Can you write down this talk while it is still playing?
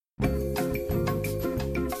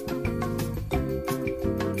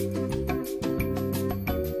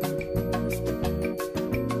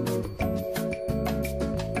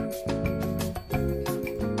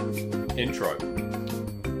Intro.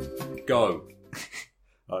 Go.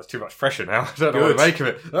 Oh, it's too much pressure now. I don't know what to make of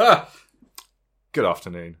it. Good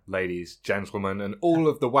afternoon, ladies, gentlemen, and all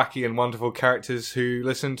of the wacky and wonderful characters who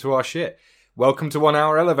listen to our shit. Welcome to 1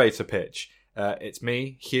 Hour Elevator Pitch. It's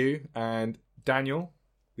me, Hugh, and Daniel,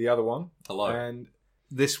 the other one. Hello. And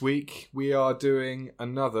this week we are doing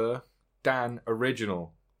another Dan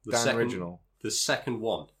Original. The second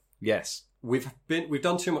one. Yes. We've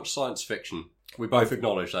done too much science fiction. We both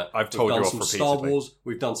acknowledge that. I've told you off repeatedly. We've done some Star Wars,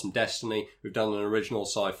 we've done some Destiny, we've done an original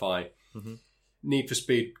sci-fi. Mm-hmm. Need for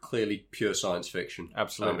Speed, clearly pure science fiction.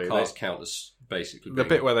 Absolutely. Can't count as basically the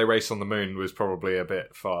bit where they race on the moon was probably a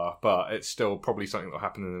bit far, but it's still probably something that will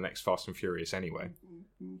happen in the next Fast and Furious anyway.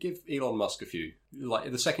 Give Elon Musk a few. Like,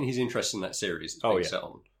 the second he's interested in that series, it's being set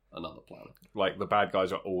on another planet. Like, the bad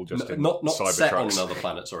guys are all just in not set trucks. on another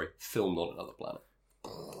planet, sorry. Filmed on another planet.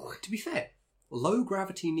 To be fair, low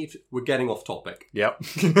gravity needs... We're getting off topic. Yep.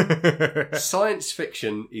 Science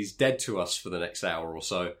fiction is dead to us for the next hour or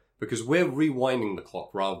so because we're rewinding the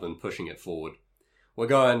clock rather than pushing it forward. We're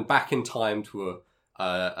going back in time to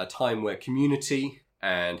a time where community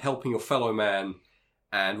and helping your fellow man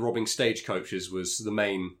and robbing stagecoaches was the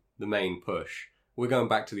main push. We're going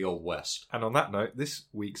back to the Old West. And on that note, this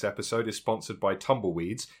week's episode is sponsored by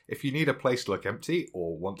Tumbleweeds. If you need a place to look empty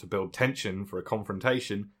or want to build tension for a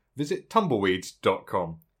confrontation, visit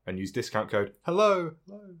tumbleweeds.com and use discount code HELLO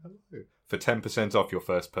for 10% off your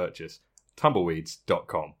first purchase.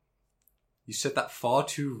 Tumbleweeds.com. You said that far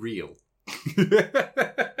too real.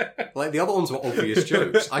 Like, the other ones were obvious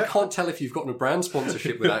jokes. I can't tell if you've gotten a brand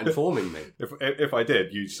sponsorship without informing me. If I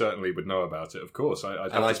did, you certainly would know about it, of course.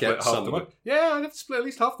 I'd have and to split half the money. Yeah, I'd have to split at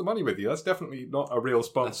least half the money with you. That's definitely not a real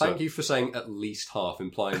sponsor. Thank you for saying at least half,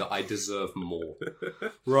 implying that I deserve more.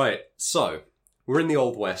 Right, so, we're in the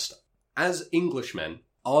Old West. As Englishmen,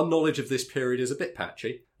 our knowledge of this period is a bit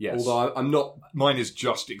patchy. Yes. Although I'm not... Mine is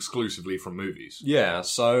just exclusively from movies. Yeah,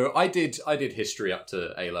 so I did history up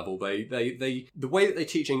to A-level. The way that they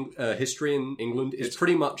teach history in England is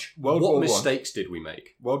pretty much what mistakes did we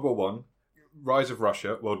make? World War One, rise of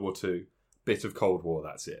Russia, World War Two, bit of Cold War,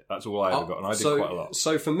 that's it. That's all I ever got, and I did quite a lot.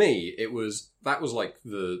 So for me, that was like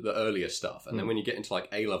the earlier stuff. And then when you get into like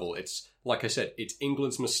A-level, it's, like I said, it's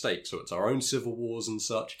England's mistakes, so it's our own civil wars and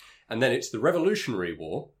such. And then it's the Revolutionary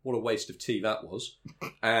War. What a waste of tea that was.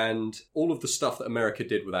 And all of the stuff that America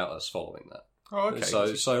did without us following that. Oh, okay.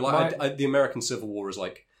 So like, the American Civil War is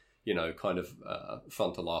like, kind of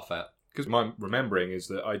fun to laugh at. Because my remembering is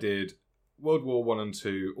that I did World War 1 and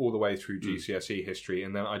 2 all the way through GCSE history,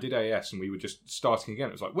 and then I did AS and we were just starting again.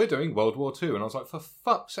 It was like, we're doing World War 2. And I was like, for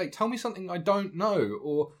fuck's sake, tell me something I don't know.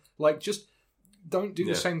 Or, like, just... don't do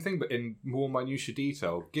the same thing, but in more minutiae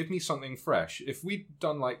detail. Give me something fresh. If we'd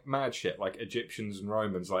done like mad shit, like Egyptians and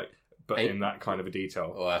Romans, but in that kind of a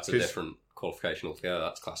detail. Oh, that's a different qualification altogether.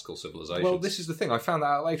 That's classical civilization. Well, this is the thing. I found that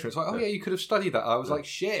out later. It's like, you could have studied that. I was like,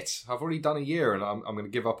 shit, I've already done a year, and I'm going to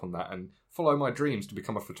give up on that and follow my dreams to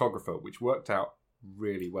become a photographer, which worked out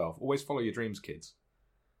really well. Always follow your dreams, kids.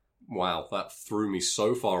 Wow, that threw me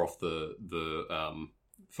so far off the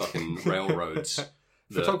fucking railroads.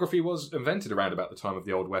 Photography was invented around about the time of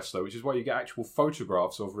the Old West, though, which is why you get actual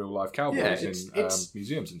photographs of real-life cowboys in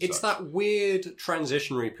museums and It's such. that weird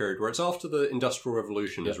transitionary period where it's after the Industrial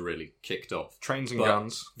Revolution has really kicked off. Trains and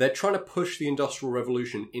guns. They're trying to push the Industrial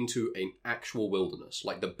Revolution into an actual wilderness,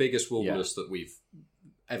 like the biggest wilderness that we've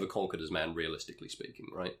ever conquered as man, realistically speaking,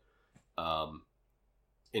 right?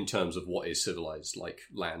 In terms of what is civilized, like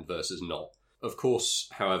land versus not. Of course,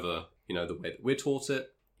 however, the way that we're taught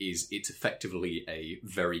it, is it's effectively a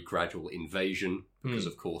very gradual invasion, because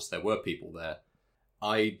of course there were people there.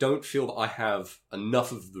 I don't feel that I have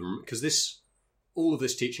enough of them, because all of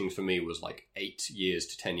this teaching for me was like 8 years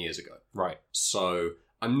to 10 years ago. Right. So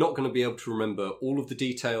I'm not going to be able to remember all of the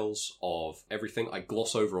details of everything. I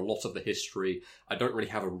gloss over a lot of the history. I don't really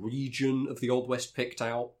have a region of the Old West picked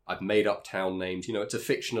out. I've made up town names. It's a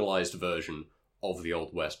fictionalized version of the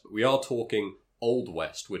Old West. But we are talking Old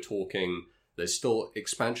West. We're talking... There's still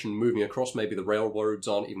expansion moving across. Maybe the railroads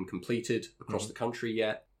aren't even completed across the country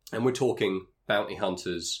yet. And we're talking bounty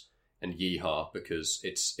hunters and yeehaw, because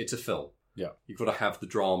it's a film. Yeah. You've got to have the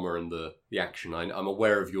drama and the action. I'm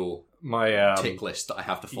aware of your tick list that I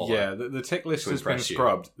have to follow. Yeah, the tick list has been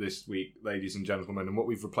scrubbed this week, ladies and gentlemen, and what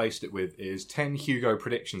we've replaced it with is 10 Hugo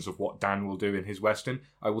predictions of what Dan will do in his Western.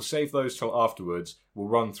 I will save those till afterwards. We'll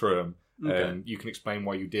run through them, and you can explain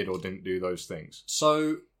why you did or didn't do those things.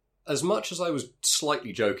 So... as much as I was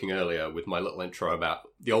slightly joking earlier with my little intro about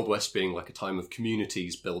the Old West being like a time of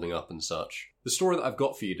communities building up and such, the story that I've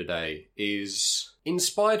got for you today is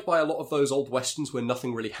inspired by a lot of those old westerns where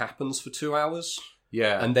nothing really happens for 2 hours.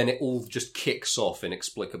 Yeah. And then it all just kicks off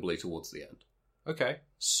inexplicably towards the end. Okay.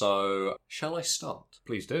 So, shall I start?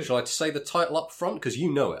 Please do. Shall I say the title up front? Because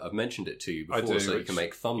you know it. I've mentioned it to you before, I do, so you can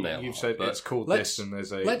make thumbnail. You've said it's called this, and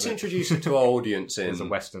there's a... Let's introduce it to our audience in, There's a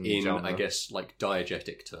Western genre. I guess, like,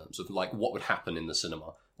 diegetic terms of, like, what would happen in the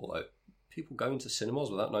cinema. Although, people go into cinemas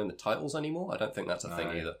without knowing the titles anymore? I don't think that's a thing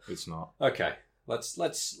either. It's not. Okay, let's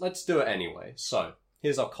do it anyway. So,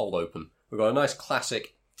 here's our cold open. We've got a nice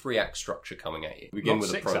classic 3-act structure coming at you. We begin Not with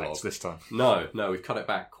a 6 prologue. acts this time. No, we've cut it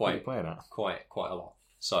back What are you playing at? quite a lot.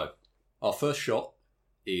 So, our first shot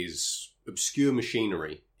is obscure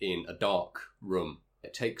machinery in a dark room.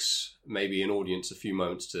 It takes maybe an audience a few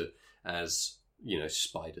moments to, as, you know,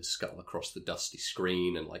 spiders scuttle across the dusty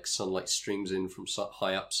screen and, like, sunlight streams in from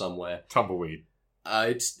high up somewhere. Tumbleweed.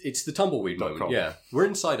 It's the tumbleweed .com. moment, yeah. We're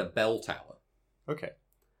inside a bell tower. Okay.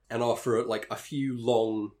 And after, like, a few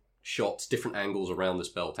long shots, different angles around this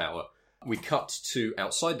bell tower, we cut to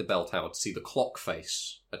outside the bell tower to see the clock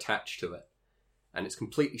face attached to it. And it's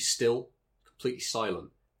completely still, completely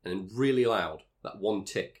silent, and then really loud, that one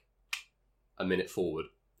tick, a minute forward.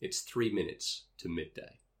 It's 3 minutes to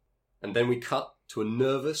midday. And then we cut to a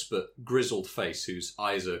nervous but grizzled face whose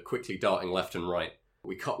eyes are quickly darting left and right.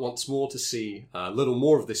 We cut once more to see a little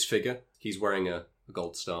more of this figure. He's wearing a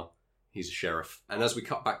gold star. He's a sheriff. And as we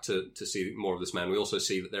cut back to see more of this man, we also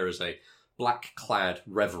see that there is a black-clad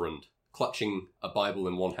reverend clutching a Bible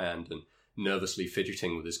in one hand and nervously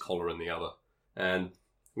fidgeting with his collar in the other. And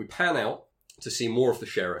we pan out to see more of the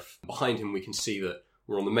sheriff. Behind him we can see that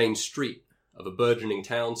we're on the main street of a burgeoning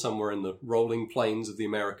town somewhere in the rolling plains of the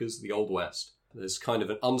Americas, the Old West. There's kind of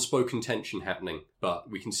an unspoken tension happening, but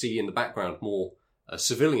we can see in the background more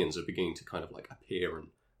civilians are beginning to kind of like appear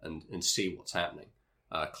and see what's happening.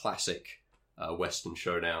 Classic Western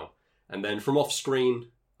showdown. And then from off screen,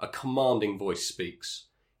 a commanding voice speaks.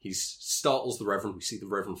 He startles the Reverend. We see the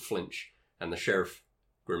Reverend flinch, and the sheriff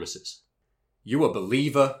grimaces. "You a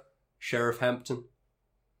believer, Sheriff Hampton?"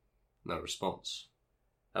 No response.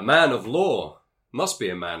 "A man of law must be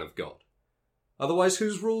a man of God. Otherwise,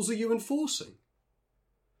 whose rules are you enforcing?"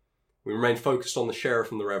 We remain focused on the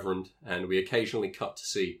sheriff and the Reverend, and we occasionally cut to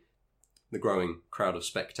see the growing crowd of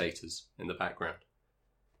spectators in the background.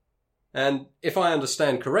 And if I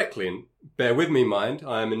understand correctly, and bear with me, mind,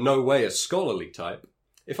 I am in no way a scholarly type.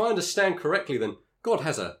 If I understand correctly, then God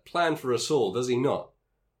has a plan for us all, does he not?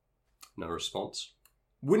 No response.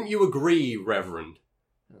 "Wouldn't you agree, Reverend?"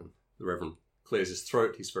 The Reverend clears his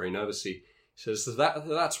throat. He's very nervous. He says,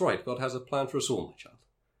 that's right. God has a plan for us all, my child.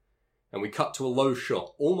 And we cut to a low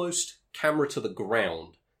shot, almost camera to the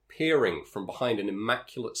ground, peering from behind an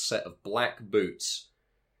immaculate set of black boots,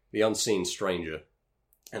 the unseen stranger.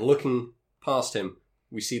 And looking past him,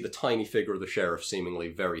 we see the tiny figure of the sheriff seemingly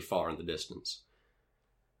very far in the distance.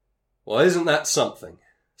 Well, isn't that something?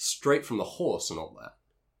 Straight from the horse and all that.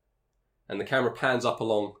 And the camera pans up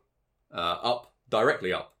along,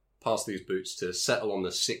 directly up, past these boots to settle on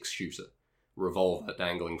the 6-shooter revolver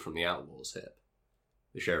dangling from the outlaw's hip.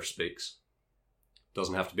 The sheriff speaks.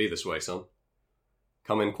 "Doesn't have to be this way, son.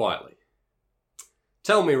 Come in quietly.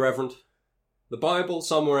 Tell me, Reverend, the Bible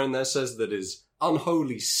somewhere in there says that it is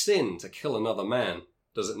unholy sin to kill another man,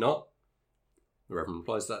 does it not?" The Reverend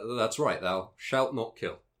replies, "That's right, thou shalt not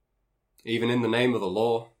kill. Even in the name of the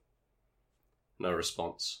law." No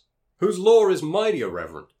response. "Whose law is mightier,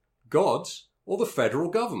 Reverend? God's or the federal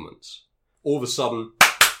government's?" All of a sudden,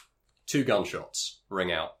 2 gunshots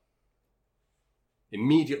ring out.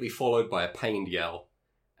 Immediately followed by a pained yell,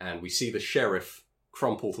 and we see the sheriff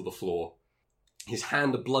crumple to the floor, his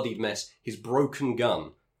hand a bloodied mess, his broken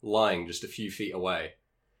gun lying just a few feet away.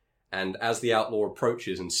 And as the outlaw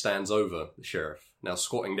approaches and stands over the sheriff, now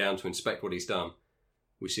squatting down to inspect what he's done,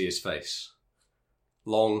 we see his face.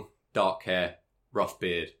 Long, dark hair, rough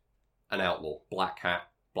beard, an outlaw, black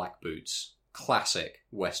hat, black boots. Classic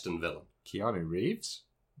Western villain. Keanu Reeves?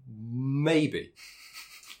 Maybe.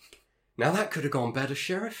 Now that could have gone better,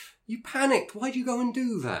 Sheriff. You panicked. Why'd you go and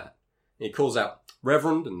do that? And he calls out,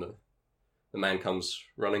 "Reverend," and the man comes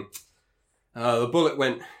running. The bullet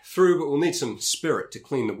went through, but we'll need some spirit to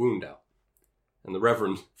clean the wound out." And the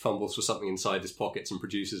Reverend fumbles for something inside his pockets and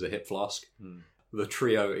produces a hip flask. The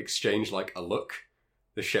trio exchange like a look.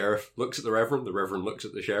 The sheriff looks at the Reverend looks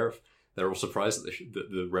at the sheriff. They're all surprised that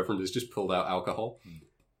the Reverend has just pulled out alcohol.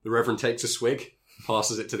 The Reverend takes a swig,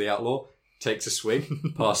 passes it to the outlaw, takes a swig,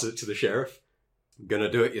 passes it to the sheriff.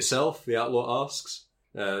 "Gonna do it yourself?" the outlaw asks.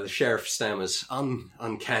 The sheriff stammers,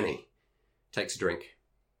 uncanny. Takes a drink.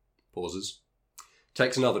 Pauses.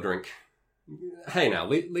 Takes another drink. "Hey now,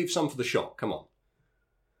 leave some for the shot, come on."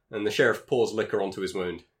 And the sheriff pours liquor onto his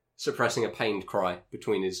wound, suppressing a pained cry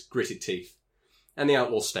between his gritted teeth. And the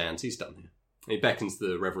outlaw stands. He's done here. He beckons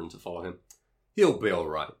the Reverend to follow him. He'll be all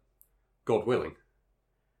right. God willing.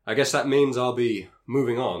 I guess that means I'll be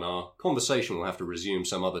moving on. Our conversation will have to resume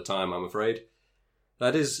some other time, I'm afraid.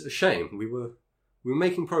 That is a shame. We were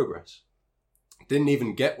making progress. Didn't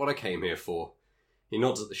even get what I came here for. He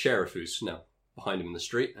nods at the sheriff, who's now behind him in the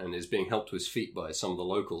street and is being helped to his feet by some of the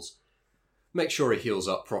locals. Make sure he heals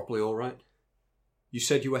up properly, all right? You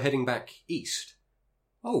said you were heading back east.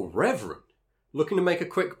 Oh, Reverend. Looking to make a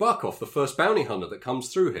quick buck off the first bounty hunter that comes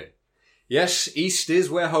through here. Yes, east is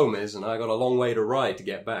where home is, and I got a long way to ride to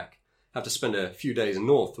get back. Have to spend a few days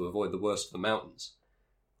north to avoid the worst of the mountains.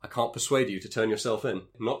 I can't persuade you to turn yourself in.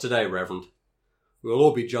 Not today, Reverend. We will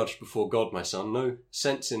all be judged before God, my son. No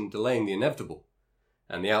sense in delaying the inevitable.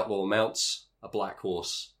 And the outlaw mounts a black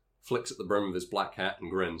horse, flicks at the brim of his black hat and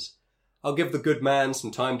grins. I'll give the good man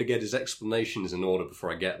some time to get his explanations in order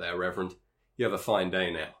before I get there, Reverend. You have a fine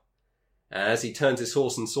day now. As he turns his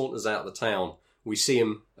horse and saunters out of the town, we see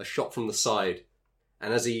him a shot from the side,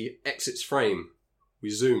 and as he exits frame, we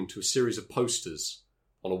zoom to a series of posters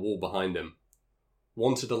on a wall behind him.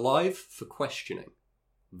 Wanted alive for questioning.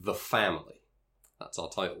 The Family. That's our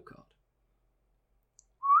title card.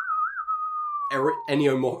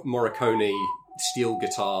 Ennio Morricone, steel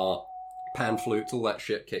guitar, pan flute, all that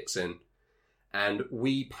shit kicks in. And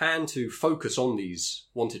we pan to focus on these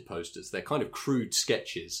wanted posters. They're kind of crude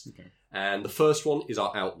sketches. Okay. And the first one is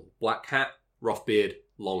our outlaw. Black hat, rough beard,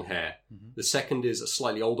 long hair. Mm-hmm. The second is a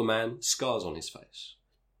slightly older man, scars on his face.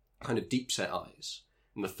 Kind of deep-set eyes.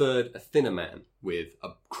 And the third, a thinner man with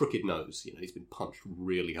a crooked nose. You know, he's been punched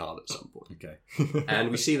really hard at some point. Okay.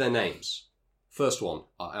 And we see their names. First one,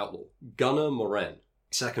 our outlaw, Gunnar Moran.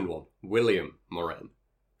 Second one, William Moran.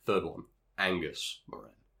 Third one, Angus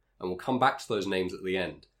Moran. And we'll come back to those names at the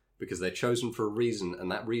end, because they're chosen for a reason,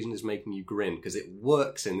 and that reason is making you grin, because it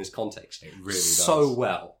works in this context. It really does. So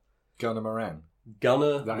well. Gunnar Moran.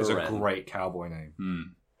 Gunnar That Moran. is a great cowboy name. Mm.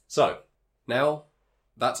 So, now,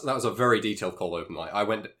 that was a very detailed cold open.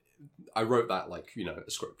 I wrote that like, you know,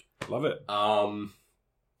 a script. Love it.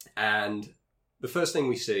 And the first thing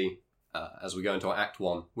we see, as we go into our Act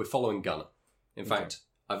 1, we're following Gunnar. In fact,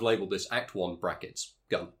 I've labelled this Act 1 brackets,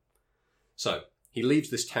 Gunnar. So, he leaves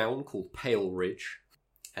this town called Pale Ridge,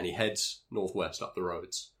 and he heads northwest up the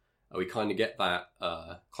roads. We kind of get that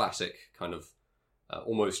classic kind of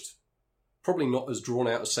almost, probably not as drawn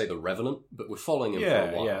out as, say, The Revenant, but we're following him for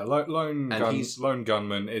a while. Yeah, lone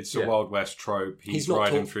gunman. It's a Wild West trope. He's not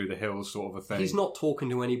riding through the hills sort of a thing. He's not talking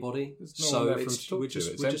to anybody, There's no one there for him it's to talk we're to.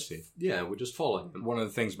 just It's we're empty. just we're just following him. One of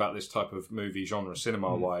the things about this type of movie genre,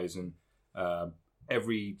 cinema-wise, and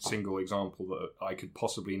every single example that I could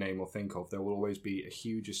possibly name or think of, there will always be a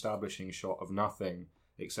huge establishing shot of nothing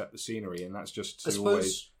except the scenery, and that's just to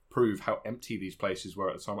always prove how empty these places were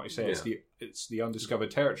at the time. Like you say, it's the undiscovered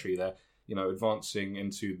territory. They're, you know, advancing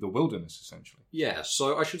into the wilderness, essentially. Yeah,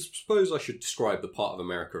 so I should describe the part of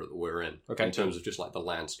America that we're in, in terms of just like the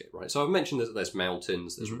landscape, right? So I've mentioned that there's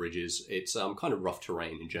mountains, there's ridges, it's kind of rough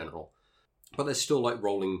terrain in general, but there's still like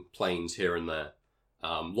rolling plains here and there.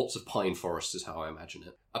 Lots of pine forest is how I imagine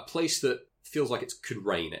it. A place that feels like it could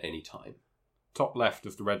rain at any time. Top left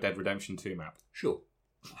of the Red Dead Redemption 2 map. Sure.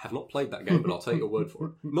 I have not played that game, but I'll take your word for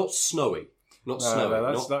it. Not snowy.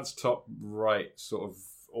 That's top right, sort of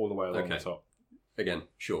all the way along the top. Again,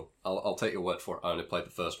 sure. I'll take your word for it. I only played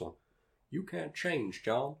the first one. You can't change,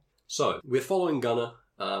 John. So, we're following Gunnar.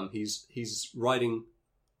 He's riding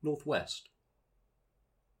northwest.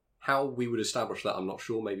 How we would establish that, I'm not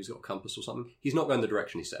sure. Maybe he's got a compass or something. He's not going the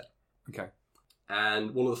direction he said. Okay.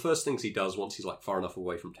 And one of the first things he does once he's like far enough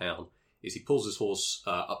away from town is he pulls his horse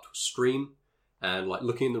up to a stream, and like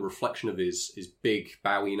looking in the reflection of his big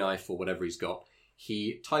Bowie knife or whatever he's got,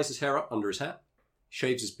 he ties his hair up under his hat,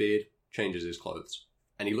 shaves his beard, changes his clothes,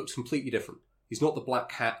 and he looks completely different. He's not the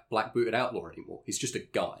black hat, black booted outlaw anymore. He's just a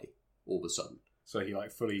guy all of a sudden. So he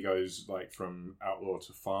like fully goes like from outlaw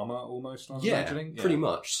to farmer almost, I'm imagining? Pretty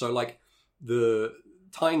much. So like the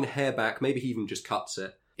tying the hair back, maybe he even just cuts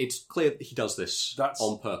it. It's clear that he does this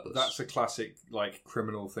on purpose. That's a classic like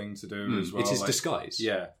criminal thing to do as well. It's his disguise.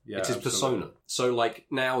 Yeah, it's his persona. So like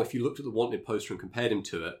now if you looked at the wanted poster and compared him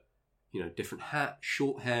to it, you know, different hat,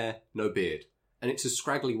 short hair, no beard. And it's a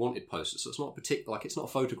scraggly wanted poster, so it's not particular, like it's not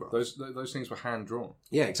a photograph. Those things were hand drawn.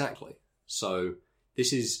 Yeah, exactly. So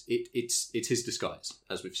this is it's his disguise,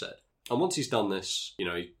 as we've said. And once he's done this, you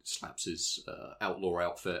know, he slaps his outlaw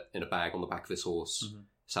outfit in a bag on the back of his horse,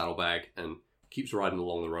 saddlebag, and keeps riding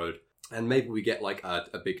along the road. And maybe we get like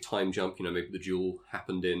a big time jump. You know, maybe the duel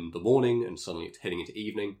happened in the morning and suddenly it's heading into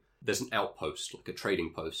evening. There's an outpost, like a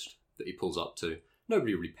trading post, that he pulls up to.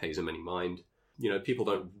 Nobody really pays him any mind. People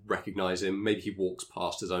don't recognise him. Maybe he walks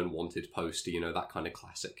past his own wanted poster, that kind of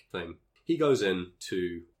classic thing. He goes in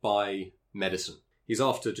to buy medicine. He's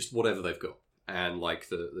after just whatever they've got. And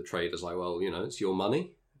the trader's like, well, it's your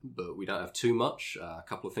money, but we don't have too much. A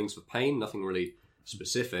couple of things for pain, nothing really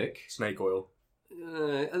specific. Snake oil.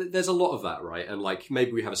 There's a lot of that, right? And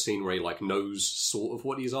maybe we have a scene where he knows sort of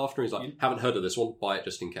what he's after. He's like, haven't heard of this one, buy it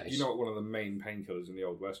just in case. You know what one of the main painkillers in the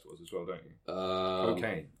Old West was as well, don't you?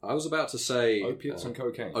 Cocaine. I was about to say opiates and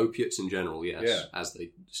cocaine. Opiates in general, yes, as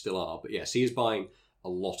they still are. But yes, he is buying a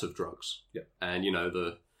lot of drugs. Yeah, and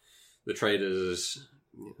the traders,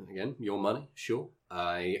 again, your money, sure.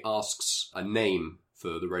 He asks a name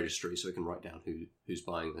for the registry so he can write down who's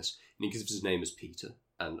buying this, and he gives his name as Peter.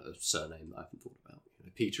 And a surname that I haven't thought about.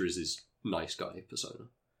 Peter is his nice guy persona.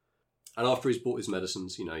 And after he's bought his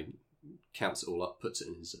medicines, he counts it all up, puts it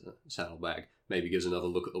in his saddlebag, maybe gives another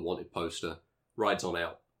look at the wanted poster, rides on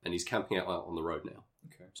out, and he's camping out on the road now.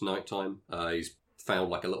 Okay. It's nighttime. He's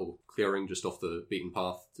found a little clearing just off the beaten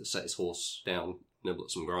path to set his horse down, nibble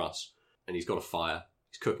at some grass, and he's got a fire.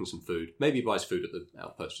 He's cooking some food. Maybe he buys food at the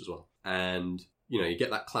outpost as well. And you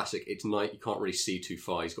get that classic, it's night, you can't really see too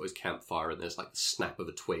far. He's got his campfire and there's the snap of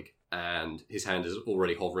a twig. And his hand is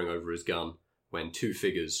already hovering over his gun when two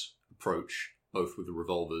figures approach, both with the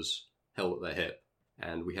revolvers held at their hip.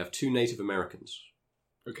 And we have two Native Americans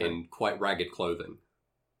in quite ragged clothing.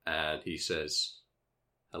 And he says,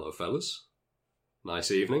 hello, fellas.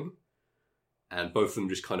 Nice evening. And both of them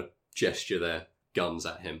just kind of gesture their guns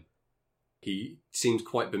at him. He seems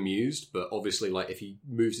quite bemused, but obviously, if he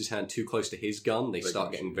moves his hand too close to his gun, they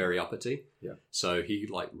start getting very uppity. Yeah. So he,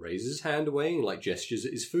 raises his hand away and, gestures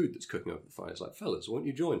at his food that's cooking over the fire. He's like, fellas, won't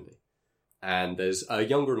you join me? And there's a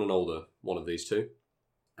younger and an older one of these two.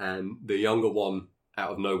 And the younger one,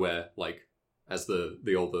 out of nowhere, as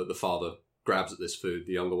the father grabs at this food,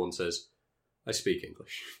 the younger one says, I speak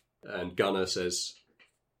English. And Gunnar says,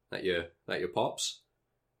 that your pops?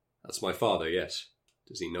 That's my father, yes.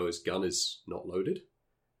 Does he know his gun is not loaded?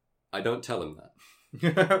 I don't tell him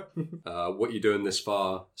that. What you doing this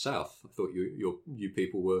far south? I thought you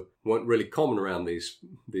people weren't really common around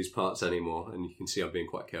these parts anymore, and you can see I'm being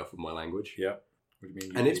quite careful with my language. Yeah. What do you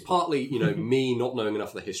mean? And it's partly, me not knowing enough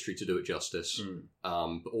of the history to do it justice,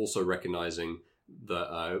 but also recognizing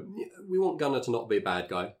that we want Gunnar to not be a bad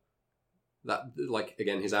guy. That,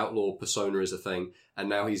 again, his outlaw persona is a thing, and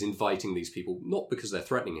now he's inviting these people, not because they're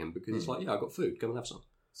threatening him, because he's like, yeah, I've got food, come and have some.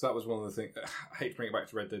 So that was one of the things, I hate to bring it back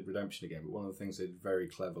to Red Dead Redemption again, but one of the things they did very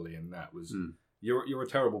cleverly in that was, you're a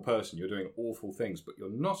terrible person, you're doing awful things, but you're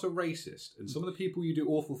not a racist, and some of the people you do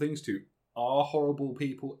awful things to are horrible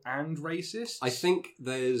people and racist. I think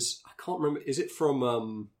I can't remember, is it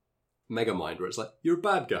from Megamind, where it's you're a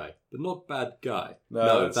bad guy, but not bad guy.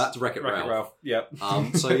 No, that's Wreck-It Ralph. Yep.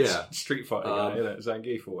 So yeah. Street Fighter guy, isn't it?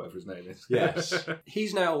 Zangief or whatever his name is. Yes.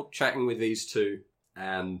 He's now chatting with these two,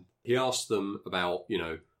 and he asks them about,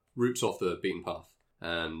 routes off the beaten path.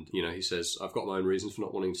 And, he says, I've got my own reasons for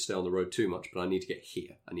not wanting to stay on the road too much, but I need to get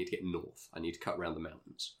here. I need to get north. I need to cut around the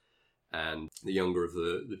mountains. And the younger of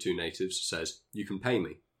the two natives says, you can pay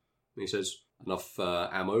me. And he says, enough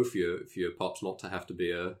ammo for your pops not to have to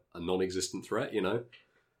be a non-existent threat,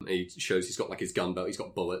 He shows he's got his gun belt, he's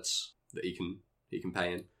got bullets that he can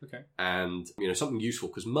pay in. Okay. And, something useful,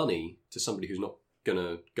 because money to somebody who's not going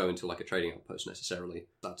to go into a trading outpost necessarily,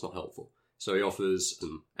 that's not helpful. So he offers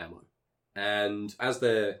some ammo. And as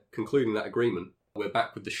they're concluding that agreement, we're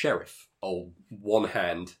back with the sheriff. Old One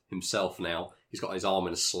Hand himself now. He's got his arm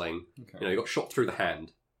in a sling. Okay. He got shot through the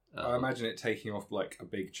hand. I imagine it taking off a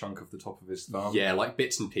big chunk of the top of his thumb. Yeah,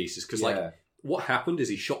 bits and pieces. Because what happened is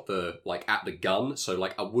he shot at the gun, so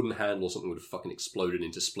a wooden handle or something would have fucking exploded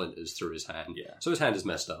into splinters through his hand. Yeah. So his hand is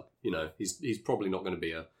messed up. He's probably not going to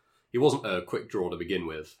be he wasn't a quick draw to begin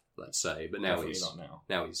with, let's say, but now Definitely he's not now.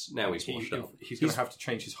 Now he's washed up. He's going to have to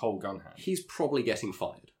change his whole gun hand. He's probably getting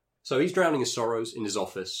fired. So he's drowning his sorrows in his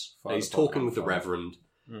office. He's talking with the Reverend.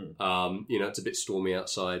 It's a bit stormy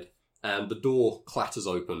outside. And the door clatters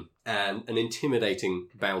open, and an intimidating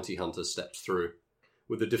bounty hunter steps through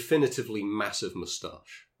with a definitively massive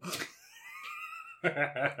moustache.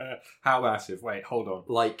 How massive? Wait, hold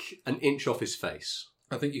on. An inch off his face.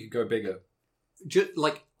 I think you could go bigger. Just,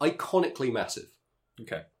 iconically massive.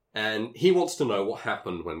 Okay. And he wants to know what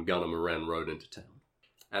happened when Gunnar Moran rode into town.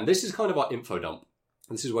 And this is kind of our info dump.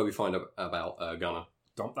 And this is where we find out about Gunnar.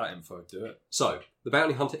 Dump that info, do it. So, the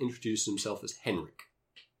bounty hunter introduces himself as Henrik.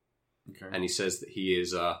 Okay. And he says that he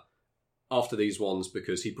is after these ones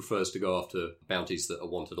because he prefers to go after bounties that are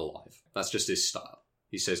wanted alive. That's just his style.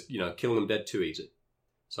 He says, killing them dead too easy.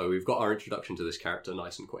 So we've got our introduction to this character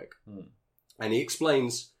nice and quick. And he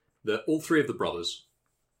explains that all three of the brothers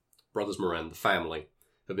Moran, the family,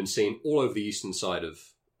 have been seen all over the eastern side of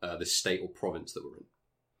this state or province that we're in.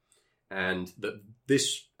 And that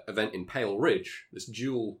this event in Pale Ridge, this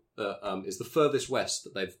duel, is the furthest west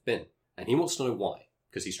that they've been. And he wants to know why,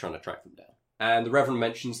 because he's trying to track them down. And the Reverend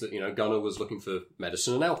mentions that, Gunnar was looking for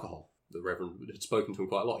medicine and alcohol. The Reverend had spoken to him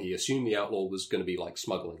quite a lot. He assumed the outlaw was going to be,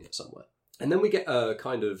 smuggling it somewhere. And then we get a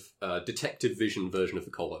kind of detective vision version of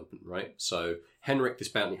the cold open, right? So Henrik, this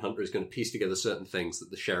bounty hunter, is going to piece together certain things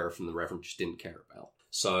that the sheriff and the Reverend just didn't care about.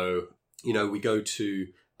 So, we go to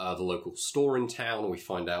the local store in town and we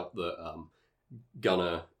find out that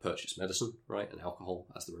Gunnar purchased medicine, right, and alcohol,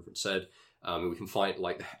 as the Reverend said. We can find,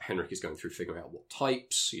 Henrik is going through figuring out what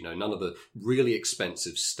types, none of the really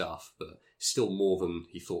expensive stuff, but still more than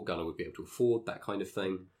he thought Gunnar would be able to afford, that kind of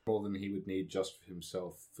thing. More than he would need just for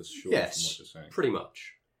himself, for sure, yes, from what you're saying. Pretty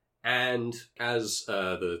much. And as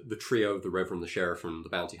the trio of the Reverend, the Sheriff, and the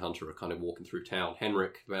Bounty Hunter are kind of walking through town,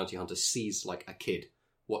 Henrik, the Bounty Hunter, sees, a kid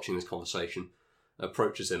watching this conversation,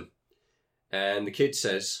 approaches him, and the kid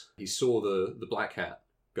says he saw the Black Hat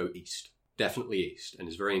go east. Definitely east, and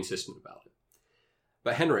is very insistent about it.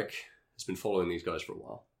 But Henrik has been following these guys for a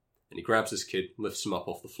while, and he grabs this kid, lifts him up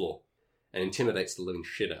off the floor, and intimidates the living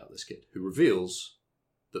shit out of this kid, who reveals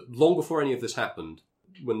that long before any of this happened,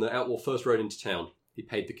 when the outlaw first rode into town, he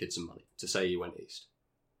paid the kid some money to say he went east.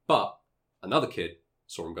 But another kid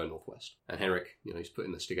saw him go northwest, and Henrik, he's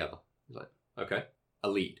putting this together. He's like, okay, a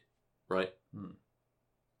lead, right?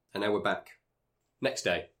 And now we're back. Next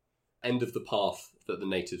day, end of the path that the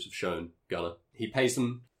natives have shown Gunnar. He pays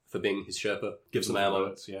them for being his Sherpa, gives them ammo,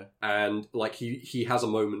 bullets, yeah. And he has a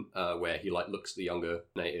moment where he looks at the younger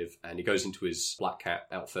native and he goes into his Black Cat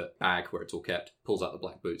outfit bag where it's all kept, pulls out the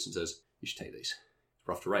black boots and says, "You should take these. It's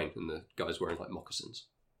rough terrain," and the guy's wearing moccasins.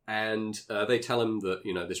 And they tell him that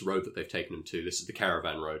this road that they've taken him to, this is the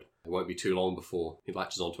caravan road. It won't be too long before he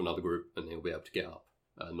latches onto another group and he'll be able to get up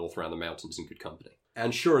north around the mountains in good company.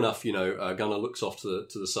 And sure enough, Gunnar looks off to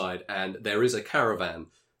the side, and there is a caravan,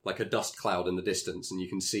 like a dust cloud in the distance, and you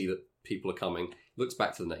can see that people are coming. Looks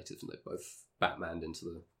back to the natives, and they've both Batmaned into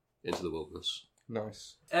the wilderness.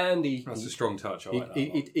 Nice. And that's a strong touch. I like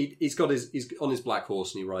that. He's on his black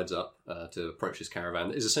horse, and he rides up to approach his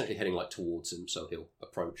caravan. It's essentially heading towards him, so he'll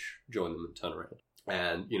approach, join them, and turn around.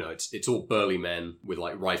 And it's all burly men with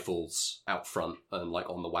rifles out front and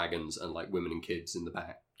on the wagons, and women and kids in the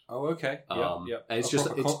back. Oh, okay. Yeah. And it's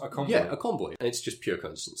a convoy. Yeah, a convoy. And it's just pure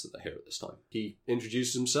coincidence that they're here at this time. He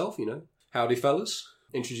introduces himself, howdy fellas.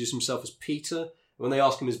 Introduces himself as Peter. When they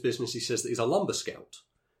ask him his business, he says that he's a lumber scout.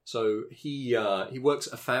 So he works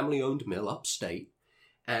at a family-owned mill upstate,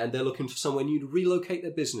 and they're looking for somewhere new to relocate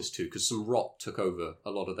their business to because some rot took over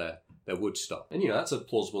a lot of their wood stock. And, that's a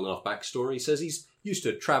plausible enough backstory. He says he's used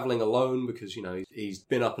to travelling alone because, he's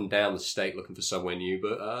been up and down the state looking for somewhere new,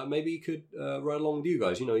 but maybe he could ride along with you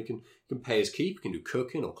guys. He can pay his keep, he can do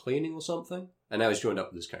cooking or cleaning or something. And now he's joined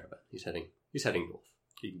up with his caravan. He's heading north.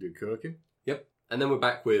 He can do cooking? Yep. And then we're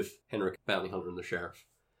back with Henrik, Bounty Hunter, and the Sheriff.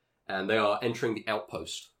 And they are entering the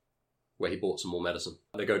outpost where he bought some more medicine.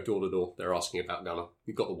 They go door to door. They're asking about Gunnar.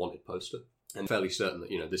 You've got the wanted poster. And fairly certain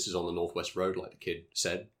that, this is on the northwest road, like the kid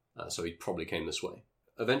said. So he probably came this way.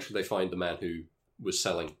 Eventually they find the man who was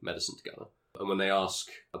selling medicine to Gunnar. And when they ask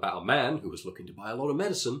about a man who was looking to buy a lot of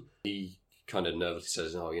medicine, he kind of nervously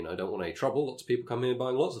says, "Oh, don't want any trouble. Lots of people come here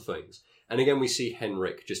buying lots of things." And again, we see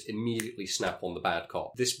Henrik just immediately snap on the bad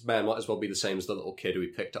cop. This man might as well be the same as the little kid who he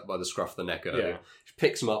picked up by the scruff of the neck earlier. Yeah. He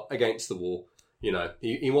picks him up against the wall.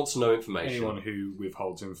 He wants to know information. Anyone who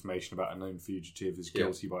withholds information about a known fugitive is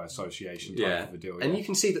guilty by association type of a deal. And you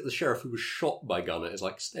can see that the sheriff who was shot by Gunnar is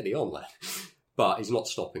steady on, lad. But he's not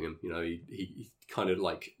stopping him. He kind of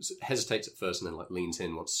hesitates at first and then leans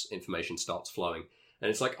in once information starts flowing. And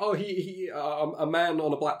it's a man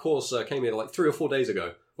on a black horse came here 3 or 4 days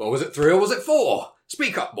ago. Well, was it 3 or was it 4?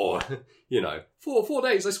 Speak up, boy. 4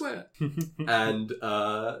 days, I swear. And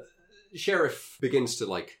sheriff begins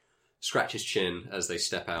to scratch his chin as they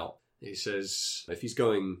step out. He says if he's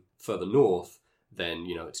going further north, then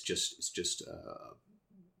it's just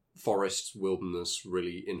forests, wilderness,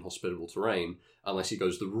 really inhospitable terrain, unless he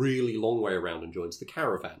goes the really long way around and joins the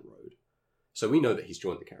caravan road. So we know that he's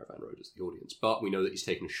joined the caravan road as the audience, but we know that he's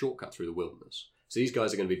taken a shortcut through the wilderness. So these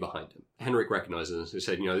guys are going to be behind him. Henrik recognizes this and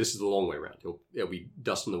said, this is the long way around. He'll be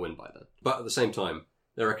dust in the wind by then. But at the same time,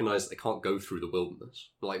 they recognize that they can't go through the wilderness.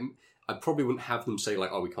 I probably wouldn't have them say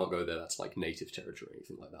oh, we can't go there, that's native territory or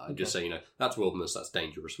anything like that. I'd just say, that's wilderness, that's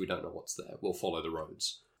dangerous, we don't know what's there, we'll follow the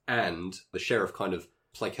roads. And the sheriff kind of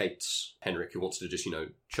placates Henrik, who wants to just,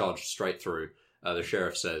 charge straight through. The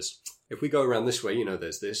sheriff says, if we go around this way,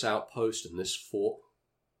 there's this outpost and this fort.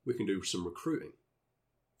 we can do some recruiting.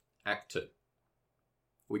 Act 2.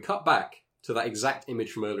 We cut back to that exact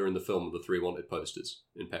image from earlier in the film of the 3 wanted posters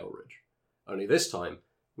in Pale Ridge. Only this time,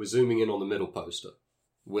 we're zooming in on the middle poster,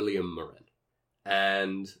 William Moran.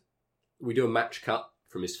 And we do a match cut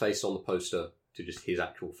from his face on the poster to just his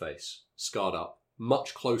actual face, scarred up,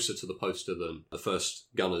 much closer to the poster than the first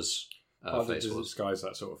gunner's face was. Disguise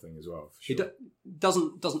that sort of thing as well. For He sure.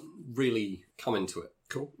 doesn't really come into it.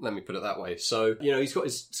 Cool. Let me put it that way. So, you know, he's got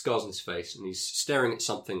his scars on his face and he's staring at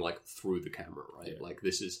something like through the camera, right? Yeah. Like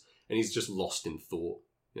this is, and he's just lost in thought.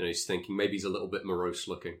 You know, he's thinking maybe he's a little bit morose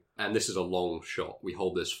looking. And this is a long shot. We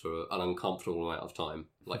hold this for an uncomfortable amount of time.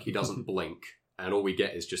 Like he doesn't blink. And all we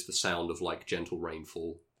get is just the sound of like gentle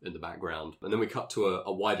rainfall in the background. And then we cut to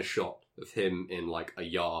a wider shot of him in like a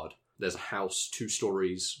yard. There's a house, 2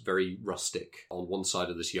 stories, very rustic on one side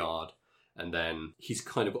of this yard. And then he's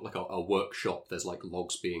kind of got like a workshop. There's like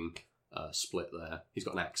logs being split there. He's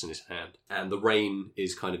got an axe in his hand. And the rain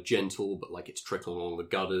is kind of gentle, but like it's trickling along the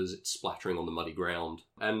gutters. It's splattering on the muddy ground.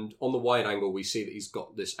 And on the wide angle, we see that he's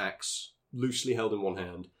got this axe loosely held in one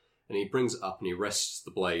hand. And he brings it up and he rests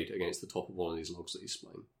the blade against the top of one of these logs that he's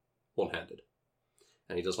splaying. One-handed.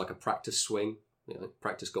 And he does like a practice swing, you know,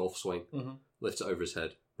 practice golf swing. Mm-hmm. Lifts it over his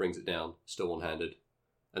head, brings it down, still one-handed.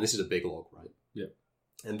 And this is a big log, right? Yeah.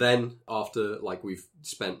 And then after like we've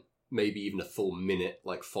spent maybe even a full minute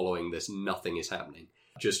like following this, nothing is happening.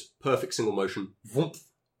 Just perfect single motion, whoomp,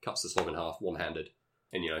 cuts this log in half, one-handed,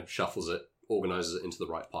 and, you know, shuffles it, organises it into the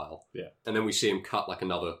right pile. Yeah. And then we see him cut like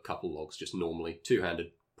another couple logs, just normally,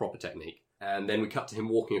 two-handed, proper technique. And then we cut to him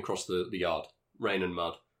walking across the yard, rain and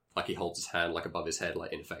mud, like he holds his hand like above his head,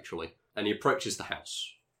 like ineffectually. And he approaches the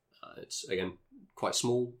house. It's, again, quite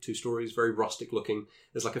small, 2 stories, very rustic looking.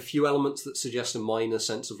 There's like a few elements that suggest a minor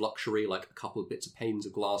sense of luxury, like a couple of bits of panes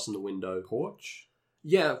of glass in the window. Porch?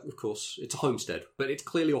 Yeah, of course. It's a homestead, but it's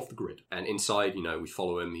clearly off the grid. And inside, you know, we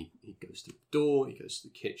follow him. He goes through the door, he goes to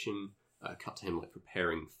the kitchen, cut to him like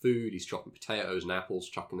preparing food. He's chopping potatoes and apples,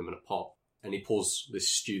 chucking them in a pot. And he pours this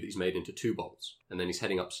stew that he's made into 2 bowls. And then he's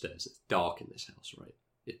heading upstairs. It's dark in this house, right?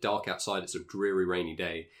 It's dark outside. It's a dreary, rainy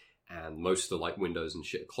day. And most of the like windows and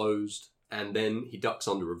shit are closed. And then he ducks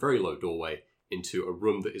under a very low doorway into a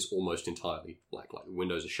room that is almost entirely black. Like the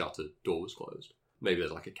windows are shuttered, door was closed. Maybe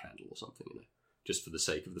there's like a candle or something, you know, just for the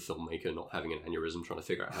sake of the filmmaker not having an aneurysm trying to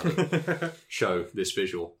figure out how to show this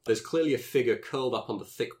visual. There's clearly a figure curled up under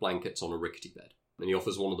thick blankets on a rickety bed. And he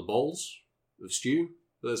offers one of the bowls of stew,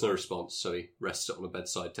 but there's no response, so he rests it on a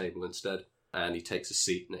bedside table instead. And he takes a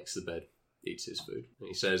seat next to the bed, eats his food. And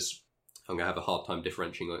he says, I'm going to have a hard time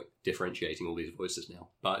differentiating all these voices now.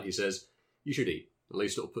 But he says, you should eat. At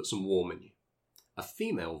least it'll put some warm in you. A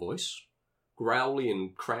female voice, growly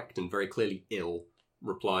and cracked and very clearly ill,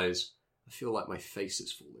 replies, I feel like my face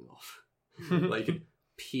is falling off. Like you could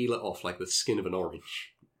peel it off like the skin of an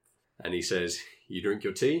orange. And he says, you drink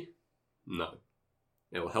your tea? No.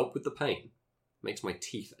 It'll help with the pain. Makes my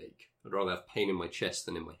teeth ache. I'd rather have pain in my chest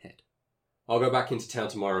than in my head. I'll go back into town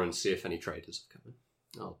tomorrow and see if any traders have come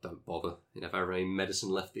in. Oh, don't bother. You never have any medicine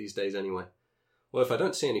left these days anyway. Well, if I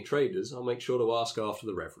don't see any traders, I'll make sure to ask after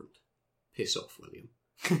the Reverend. Piss off, William.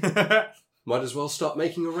 Might as well start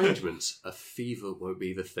making arrangements. A fever won't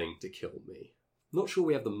be the thing to kill me. Not sure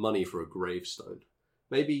we have the money for a gravestone.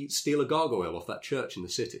 Maybe steal a gargoyle off that church in the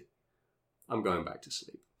city. I'm going back to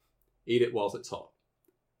sleep. Eat it whilst it's hot.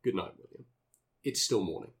 Good night, William. It's still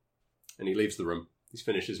morning. And he leaves the room. He's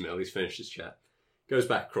finished his meal. He's finished his chat. Goes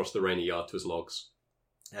back across the rainy yard to his logs.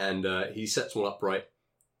 And he sets one upright.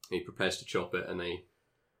 And he prepares to chop it. And he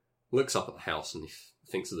looks up at the house and he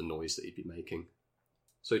thinks of the noise that he'd be making.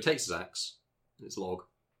 So he takes his axe and his log.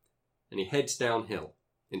 And he heads downhill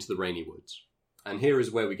into the rainy woods. And here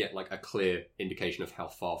is where we get like a clear indication of how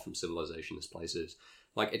far from civilization this place is.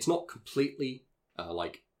 Like, it's not completely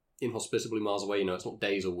like inhospitably miles away, you know, it's not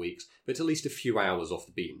days or weeks, but it's at least a few hours off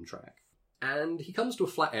the beaten track. And he comes to a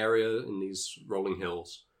flat area in these rolling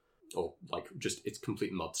hills, or like just, it's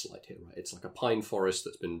complete mudslide here, right? It's like a pine forest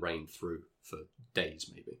that's been rained through for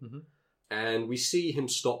days, maybe. Mm-hmm. And we see him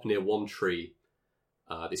stop near one tree,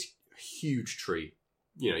 this huge tree.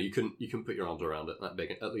 You know, you couldn't put your arms around it, that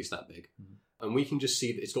big, at least that big. Mm-hmm. And we can just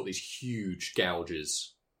see that it's got these huge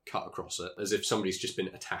gouges cut across it, as if somebody's just been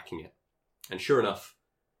attacking it. And sure enough,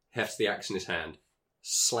 hefts the axe in his hand,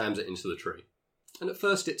 slams it into the tree. And at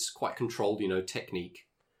first it's quite controlled, you know, technique.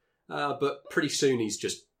 But pretty soon he's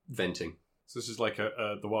just venting. So this is like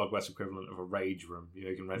the Wild West equivalent of a rage room. You know,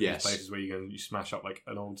 you can rent these places where you smash up like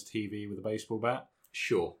an old TV with a baseball bat.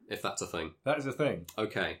 Sure, if that's a thing. That is a thing.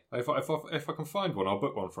 Okay. If I can find one, I'll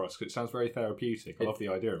book one for us, because it sounds very therapeutic. I love the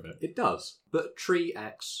idea of it. It does. But tree,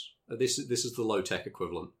 axe, This is the low-tech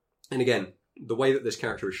equivalent. And again, the way that this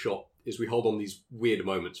character is shot is we hold on these weird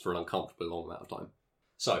moments for an uncomfortably long amount of time.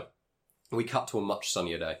 So, we cut to a much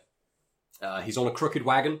sunnier day. He's on a crooked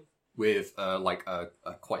wagon with like a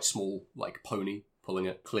quite small like pony pulling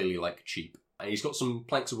it, clearly like cheap. And he's got some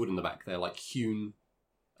planks of wood in the back. They're like hewn,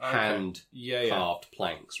 hand carved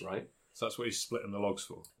planks, right? So that's what he's splitting the logs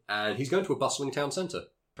for. And he's going to a bustling town centre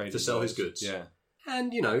to sell his goods. Yeah.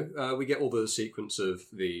 And, you know, we get all the sequence of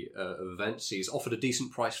the events. He's offered a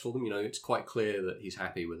decent price for them. You know, it's quite clear that he's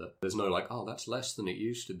happy with it. There's no like, oh, that's less than it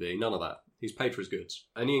used to be. None of that. He's paid for his goods.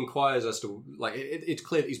 And he inquires as to, like, it's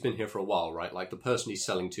clear that he's been here for a while, right? Like, the person he's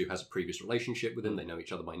selling to has a previous relationship with him. They know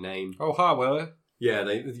each other by name. Oh, hi, Willie. Yeah,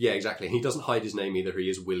 exactly. He doesn't hide his name either. He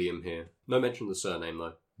is William here. No mention of the surname,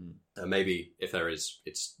 though. Maybe if there is,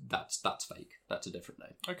 that's fake. That's a different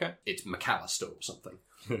name. Okay. It's McAllister or something.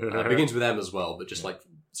 It begins with M as well, but just like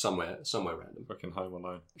somewhere random. Fucking Home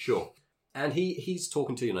Alone. Sure. And he's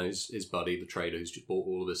talking to, you know, his buddy, the trader, who's just bought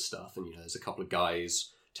all of this stuff. And, you know, there's a couple of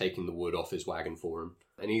guys taking the wood off his wagon for him.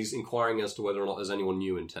 And he's inquiring as to whether or not there's anyone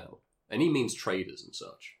new in town. And he means traders and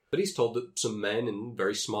such. But he's told that some men in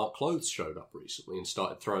very smart clothes showed up recently and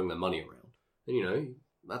started throwing their money around. And, you know,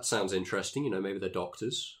 that sounds interesting. You know, maybe they're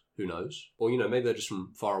doctors. Who knows? Or, you know, maybe they're just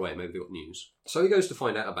from far away. Maybe they've got news. So he goes to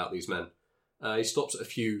find out about these men. He stops at a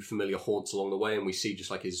few familiar haunts along the way, and we see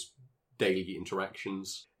just like his daily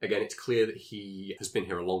interactions. Again, it's clear that he has been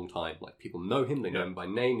here a long time. Like, people know him. They know him by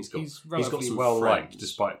name. He's relatively got some well friends. liked,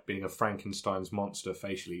 despite being a Frankenstein's monster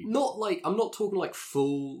facially. Not like, I'm not talking like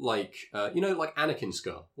full, like, you know, like Anakin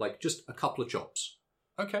Scar. Like, just a couple of chops.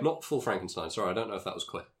 Okay. Not full Frankenstein. Sorry, I don't know if that was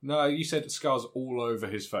clear. No, you said scars all over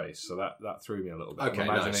his face, so that threw me a little bit. Okay,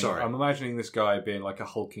 no, sorry. I'm imagining this guy being like a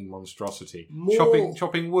hulking monstrosity, More,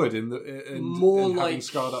 chopping wood and more having like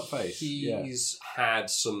scarred up face. He's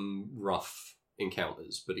had some rough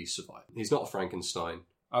encounters, but he's survived. He's not a Frankenstein.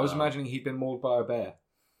 I was imagining he'd been mauled by a bear.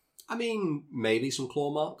 I mean, maybe some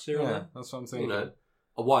claw marks here and there. That's what I'm thinking. You know,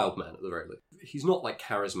 a wild man at the very least. He's not like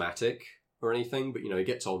charismatic or anything, but you know, he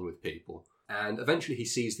gets on with people. And eventually he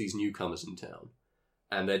sees these newcomers in town.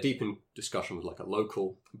 And they're deep in discussion with like a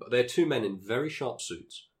local. But they're two men in very sharp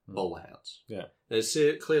suits, bowler hats. Yeah. There's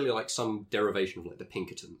clearly like some derivation of like the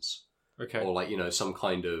Pinkertons. Okay. Or like, you know, some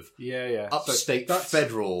kind of yeah. upstate So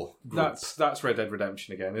federal group. That's Red Dead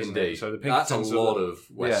Redemption again, isn't Indeed. it? So the That's a Pinkertons lot of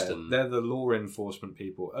Western. Yeah, they're the law enforcement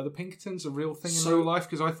people. Are the Pinkertons a real thing in So- real life?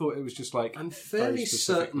 Because I thought it was just like I'm very fairly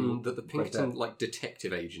specific certain that the Red Pinkerton Dead. like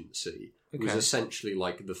detective agency was Okay. essentially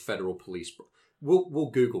like the federal police.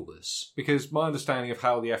 We'll Google this. Because my understanding of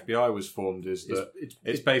how the FBI was formed is that It's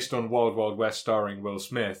it's based on Wild Wild West starring Will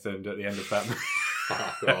Smith, and at the end of that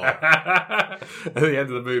fuck off. at the end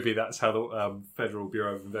of the movie, that's how the Federal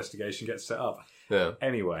Bureau of Investigation gets set up. Yeah.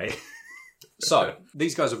 Anyway, So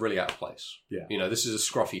these guys are really out of place. Yeah. You know, this is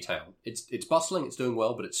a scruffy town. It's bustling, it's doing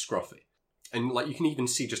well, but it's scruffy. And like you can even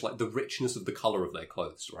see just like the richness of the colour of their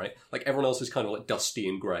clothes, right? Like everyone else is kind of like dusty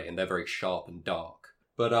and grey, and they're very sharp and dark.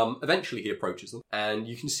 But eventually he approaches them, and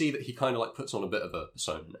you can see that he kind of like puts on a bit of a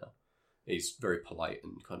persona now. He's very polite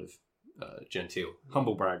and kind of genteel.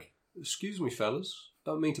 humble brag. Excuse me, fellas.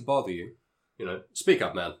 Don't mean to bother you. You know, speak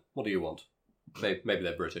up, man. What do you want? Maybe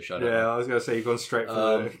they're British. I don't know. Yeah, I was going to say you've gone straight for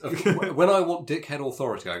the... When I want dickhead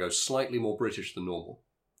authority, I go slightly more British than normal.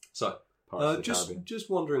 So, Parts of the Caribbean. just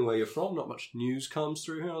wondering where you're from. Not much news comes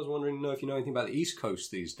through here. I was wondering to know if you know anything about the East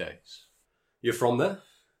Coast these days. You're from there?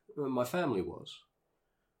 My family was.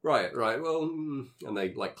 Right. Well, and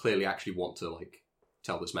they like clearly actually want to like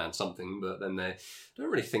tell this man something, but then they don't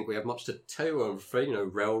really think we have much to tell you. I'm afraid, you know,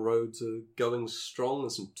 railroads are going strong.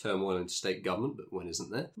 There's some turmoil in state government, but when isn't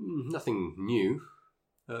there? Nothing new.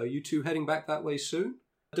 You two heading back that way soon?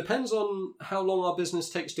 Depends on how long our business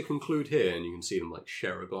takes to conclude here, and you can see them like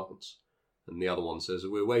share a glance. And the other one says,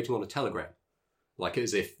 we're waiting on a telegram. Like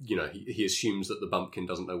as if, you know, he assumes that the bumpkin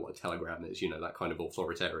doesn't know what a telegram is, you know, that kind of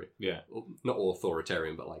authoritarian. Yeah. Well, not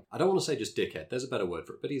authoritarian, but like, I don't want to say just dickhead. There's a better word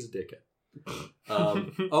for it, but he's a dickhead.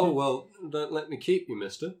 Oh, well, don't let me keep you,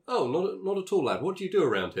 mister. Oh, not at all, lad. What do you do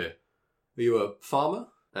around here? Are you a farmer?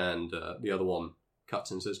 And the other one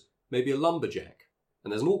cuts in and says, maybe a lumberjack.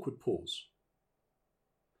 And there's an awkward pause.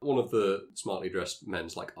 One of the smartly dressed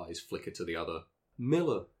men's like eyes flicker to the other.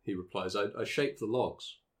 Miller, he replies, I shape the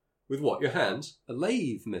logs. With what, your hands? A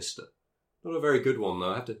lathe, mister. Not a very good one,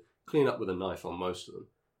 though. I have to clean up with a knife on most of them.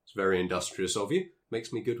 It's very industrious of you.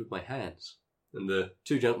 Makes me good with my hands. And the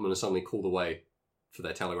two gentlemen are suddenly called away for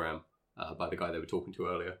their telegram by the guy they were talking to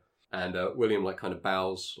earlier. And William, like, kind of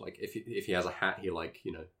bows. Like, if he has a hat, he, like,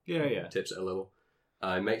 you know, Yeah. tips it a little.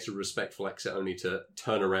 He makes a respectful exit only to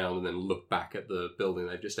turn around and then look back at the building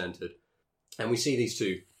they've just entered. And we see these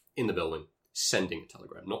two in the building, sending a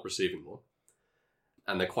telegram, not receiving one.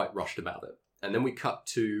 And they're quite rushed about it. And then we cut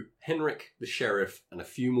to Henrik, the sheriff, and a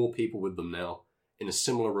few more people with them now in a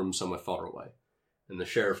similar room somewhere far away. And the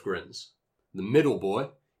sheriff grins. The middle boy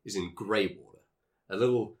is in Greywater, a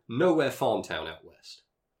little nowhere farm town out west.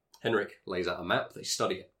 Henrik lays out a map. They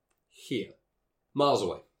study it. Here. Miles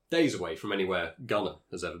away. Days away from anywhere Gunnar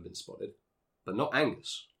has ever been spotted. But not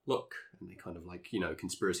Angus. Look. And they kind of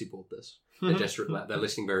conspiracy board this. They gesture at that. They're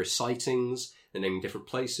listing various sightings. They're naming different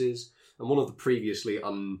places. And one of the previously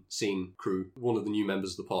unseen crew, one of the new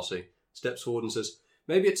members of the posse, steps forward and says,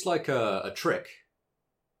 maybe it's like a trick.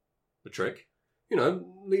 A trick?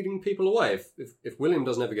 Leading people away. If William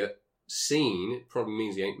doesn't ever get seen, it probably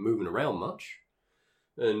means he ain't moving around much.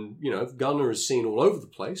 And, if Gunnar is seen all over the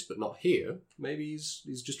place, but not here, maybe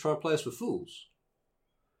he's just trying to play us for fools.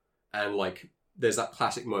 And, there's that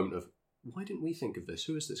classic moment of, why didn't we think of this?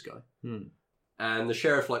 Who is this guy? And the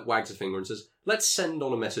sheriff, wags a finger and says, let's send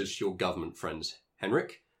on a message to your government friends,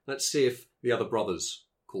 Henrik. Let's see if the other brothers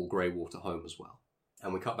call Greywater home as well.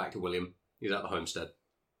 And we cut back to William. He's at the homestead.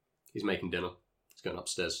 He's making dinner. He's going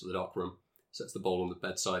upstairs to the dark room, sets the bowl on the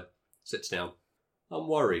bedside, sits down. I'm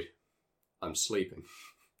worried. I'm sleeping.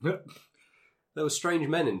 There were strange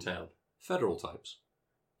men in town. Federal types.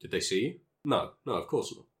 Did they see you? No, of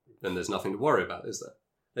course not. Then there's nothing to worry about, is there?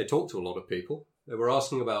 They talk to a lot of people. They were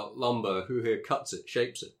asking about lumber, who here cuts it,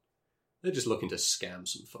 shapes it. They're just looking to scam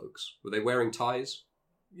some folks. Were they wearing ties?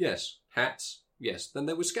 Yes. Hats? Yes. Then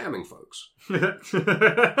they were scamming folks.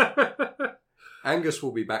 Angus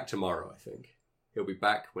will be back tomorrow, I think. He'll be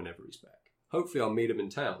back whenever he's back. Hopefully I'll meet him in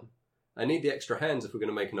town. I need the extra hands if we're going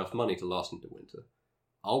to make enough money to last into winter.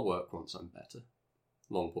 I'll work once I'm better.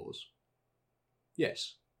 Long pause.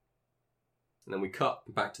 Yes. And then we cut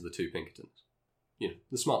back to the two Pinkertons.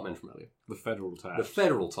 The smart men from earlier. The federal types. The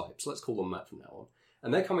federal types. Let's call them that from now on.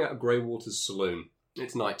 And they're coming out of Greywater's saloon.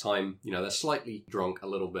 It's nighttime. They're slightly drunk a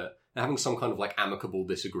little bit. They're having some kind of amicable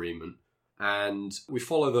disagreement. And we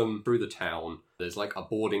follow them through the town. There's a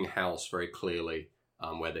boarding house very clearly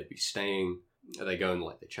where they'd be staying. They go and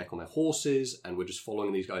they check on their horses. And we're just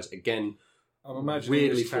following these guys again. I'm imagining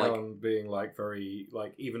this town being very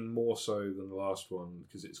even more so than the last one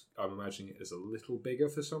because I'm imagining it is a little bigger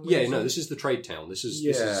for some reason. Yeah, no, this is the trade town. This is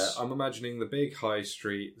I'm imagining the big high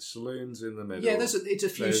street, the saloons in the middle. Yeah, it's a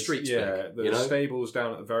few streets big. There's stables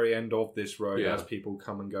down at the very end of this road as people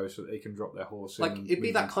come and go so that they can drop their horse in. It'd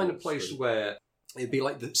be that kind of place where it'd be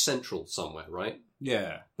the central somewhere, right?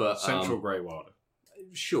 Yeah, but Central Greywater.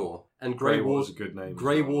 Sure, and Greywater's a good name.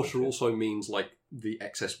 Greywater also means the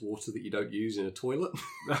excess water that you don't use in a toilet.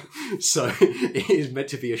 So it is meant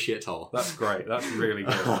to be a shithole. That's great. That's really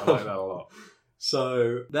good. I like that a lot.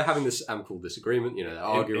 So they're having this amicable disagreement. They're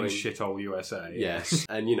arguing in shithole USA. Yes,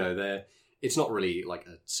 and it's not really a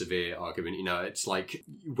severe argument. It's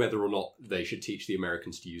whether or not they should teach the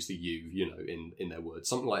Americans to use the you. In their words,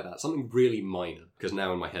 something like that. Something really minor. Because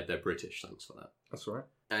now in my head they're British. Thanks for that. That's all right.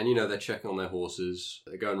 And they're checking on their horses.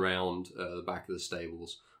 They're going round the back of the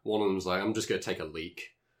stables. One of them's I'm just going to take a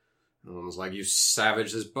leak. And one was you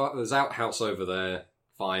savage, there's outhouse over there.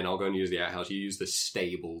 Fine, I'll go and use the outhouse. You use the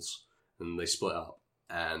stables. And they split up.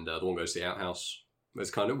 And the one goes to the outhouse.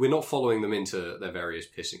 We're not following them into their various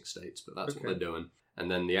pissing states, but that's what they're doing. And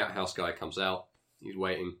then the outhouse guy comes out. He's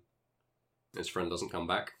waiting. His friend doesn't come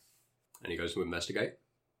back. And he goes to investigate.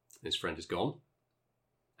 His friend is gone.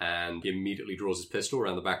 And he immediately draws his pistol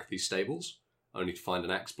around the back of these stables, only to find an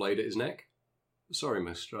axe blade at his neck. Sorry,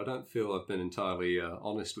 mister, I don't feel I've been entirely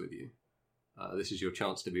honest with you. This is your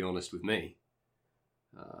chance to be honest with me.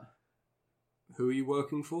 Who are you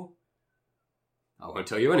working for? I won't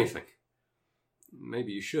tell you anything.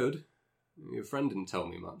 Maybe you should. Your friend didn't tell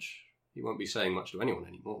me much. He won't be saying much to anyone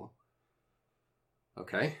anymore.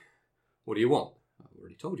 Okay. What do you want? I've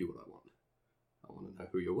already told you what I want. I want to know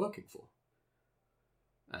who you're working for.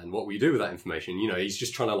 And what we do with that information, he's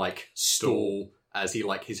just trying to stall as he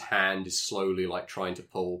his hand is slowly trying to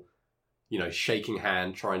pull, shaking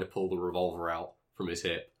hand, trying to pull the revolver out from his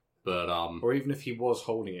hip. But or even if he was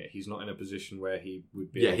holding it, he's not in a position where he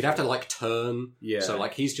would be. Yeah, he'd have to turn. Yeah. So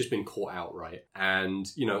he's just been caught out, right? And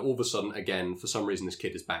all of a sudden, again, for some reason, this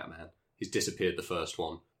kid is Batman. He's disappeared the first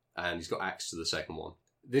one, and he's got access to the second one.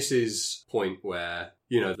 This is point where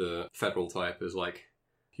the federal type is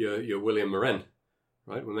you're William Moren.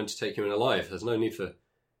 Right, we're meant to take him in alive. There's no need for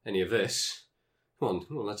any of this. Come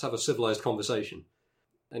on, let's have a civilized conversation.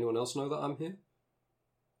 Anyone else know that I'm here?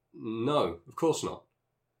 No, of course not.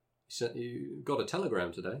 You got a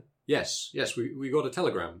telegram today? Yes, we got a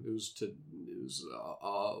telegram. It was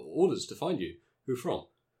our orders to find you. Who from?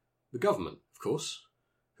 The government, of course.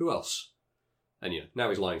 Who else? And, now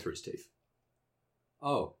he's lying through his teeth.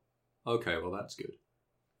 Oh, okay, well, that's good.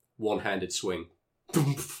 One-handed swing.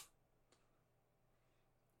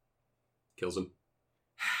 Kills him.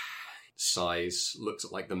 Sighs, looks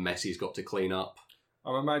at, the mess he's got to clean up.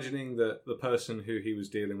 I'm imagining that the person who he was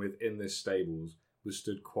dealing with in this stables was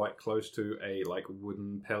stood quite close to a,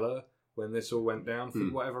 wooden pillar when this all went down for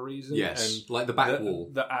whatever reason. Yes, and the back wall.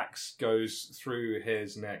 The axe goes through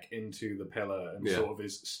his neck into the pillar and sort of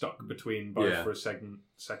is stuck between both for a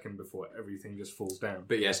second before everything just falls down.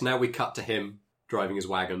 But yes, now we cut to him driving his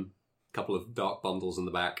wagon, a couple of dark bundles in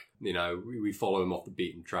the back. We follow him off the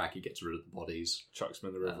beaten track. He gets rid of the bodies. Chucks them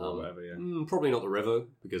in the river or whatever, Probably not the river,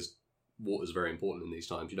 because water's very important in these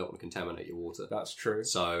times. You don't want to contaminate your water. That's true.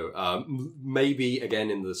 So maybe,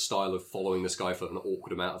 again, in the style of following this guy for an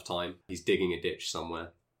awkward amount of time, he's digging a ditch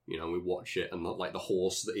somewhere. We watch it, and the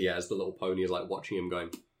horse that he has, the little pony, is watching him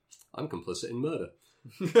going, I'm complicit in murder.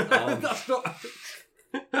 That's not...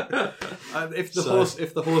 if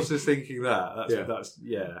the horse is thinking that's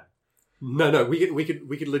No, we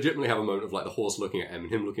could legitimately have a moment of the horse looking at him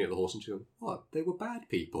and him looking at the horse and going, what? They were bad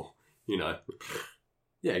people,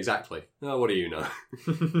 Yeah, exactly. Oh, what do you know?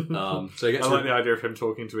 So he gets I like the idea of him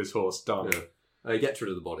talking to his horse. Done. Yeah. He gets rid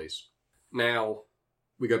of the bodies. Now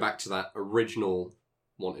we go back to that original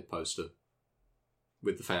wanted poster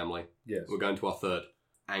with the family. Yes. We're going to our third,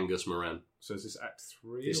 Angus Moran. So is this Act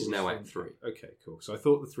 3? This is now Act 3. Okay, cool. So I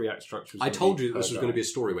thought the 3-act structure was... I told you this was going to be a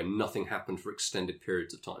story where nothing happened for extended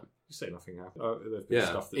periods of time. You say nothing happened. There's been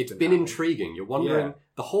stuff that's it's been happening. intriguing. You're wondering...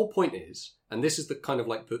 The whole point is, and this is the kind of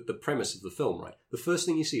the premise of the film, right? The first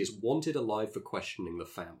thing you see is wanted alive for questioning the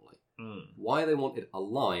family. Why are they wanted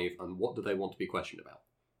alive, and what do they want to be questioned about?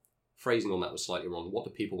 Phrasing on that was slightly wrong. What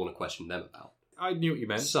do people want to question them about? I knew what you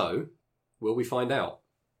meant. So, will we find out?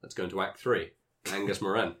 Let's go into Act 3. Angus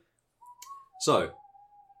Moran. So,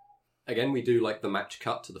 again, we do the match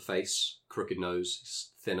cut to the face, crooked nose,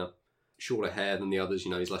 he's thinner, shorter hair than the others,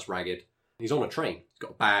 he's less ragged. He's on a train. He's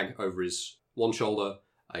got a bag over his one shoulder.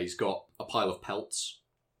 He's got a pile of pelts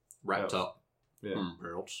wrapped up. Yeah.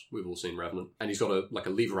 Pelts. We've all seen Revenant. And he's got a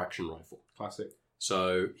lever action rifle. Classic.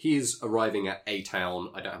 So he's arriving at A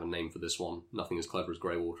Town. I don't have a name for this one. Nothing as clever as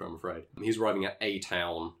Greywater, I'm afraid. He's arriving at A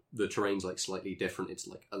Town. The terrain's slightly different. It's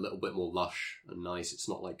a little bit more lush and nice. It's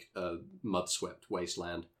not a mud-swept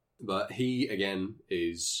wasteland. But he, again,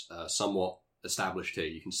 is somewhat established here,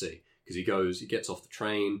 you can see. Because he gets off the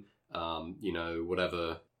train,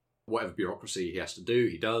 whatever bureaucracy he has to do,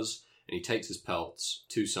 he does. And he takes his pelts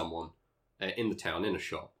to someone in the town, in a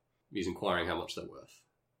shop. He's inquiring how much they're worth.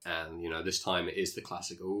 And, this time it is the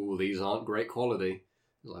classic, oh, these aren't great quality.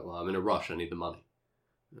 He's like, well, I'm in a rush, I need the money.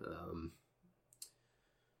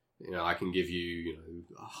 I can give you,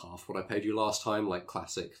 half what I paid you last time,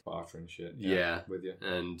 classic. Bartering shit. Yeah. With you.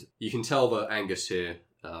 And you can tell that Angus here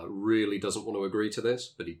really doesn't want to agree to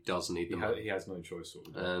this, but he does need the money. He has no choice, sort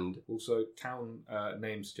of. And also, town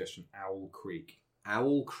name suggestion, Owl Creek.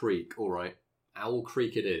 Owl Creek, all right. Owl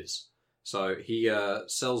Creek it is. So he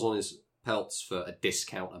sells on his pelts for a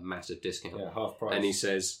discount, a massive discount. Yeah, half price. And he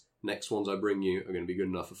says, next ones I bring you are going to be good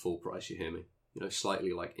enough for full price, you hear me?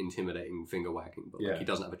 Slightly intimidating finger wagging, but he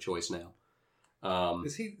doesn't have a choice now.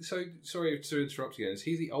 Is he, so, sorry to interrupt again, is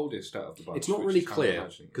he the oldest out of the bunch? It's not really clear,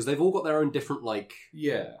 because they've all got their own different,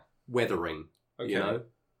 weathering, Okay.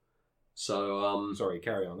 So, sorry,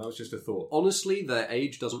 carry on. That was just a thought. Honestly, their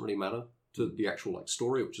age doesn't really matter to the actual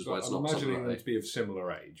story, which is why it's I'm not something imagining them to be of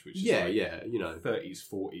similar age, which is 30s,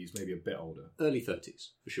 40s, maybe a bit older. Early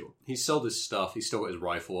 30s, for sure. He's sold his stuff, he's still got his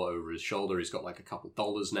rifle over his shoulder, he's got a couple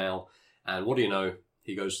dollars now, and what do you know?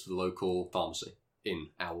 He goes to the local pharmacy in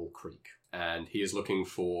Owl Creek, and he is looking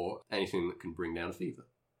for anything that can bring down a fever.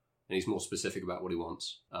 And he's more specific about what he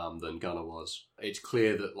wants than Gunnar was. It's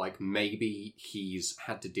clear that maybe he's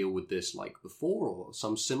had to deal with this before or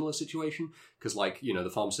some similar situation. Because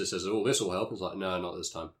the pharmacist says, oh, this will help. It's no, not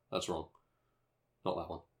this time. That's wrong. Not that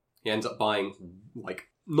one. He ends up buying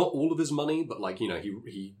not all of his money, but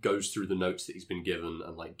he goes through the notes that he's been given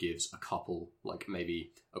and gives a couple,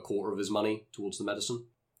 maybe a quarter of his money towards the medicine.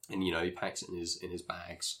 And he packs it in his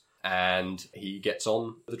bags. And he gets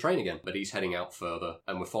on the train again, but he's heading out further,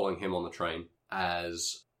 and we're following him on the train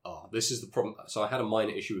as... Oh, this is the problem. So I had a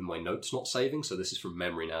minor issue with my notes not saving, so this is from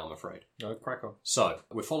memory now, I'm afraid. No, crack on. So,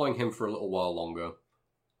 we're following him for a little while longer,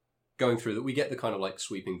 going through that. We get the kind of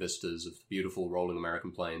sweeping vistas of the beautiful rolling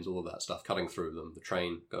American plains, all of that stuff, cutting through them, the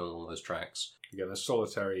train going along those tracks. Again, a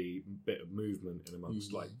solitary bit of movement in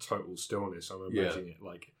amongst total stillness. I'm imagining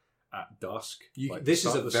it at dusk. This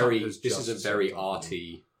is a very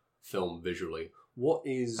arty film visually. What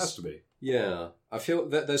is... Has to be. Yeah. I feel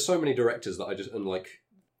that there's so many directors that I just... And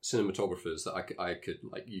cinematographers that I could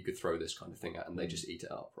like you could throw this kind of thing at and they just eat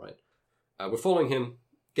it up, right? We're following him,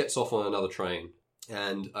 gets off on another train,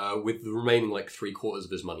 and with the remaining like 3/4 of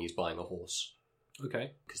his money, he's buying a horse.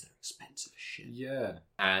 Okay. Because they're expensive as shit. Yeah.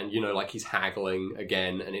 And, like he's haggling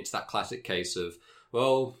again, and it's that classic case of,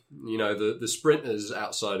 well, the Sprinter's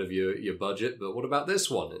outside of your budget, but what about this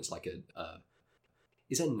one? It's like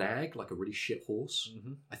is a nag like a really shit horse?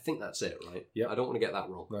 Mm-hmm. I think that's it, right? Yeah. I don't want to get that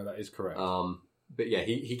wrong. No, that is correct. But yeah,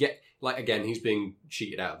 he again, he's being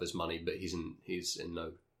cheated out of his money, but he's in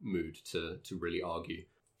no mood to really argue.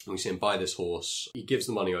 And we see him buy this horse. He gives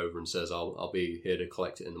the money over and says, I'll be here to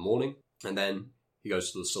collect it in the morning. And then he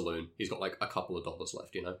goes to the saloon. He's got like a couple of dollars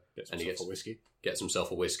left, Gets himself a whiskey. Gets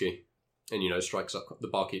himself a whiskey. And, the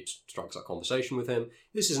barkeep strikes up conversation with him.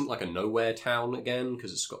 This isn't like a nowhere town again,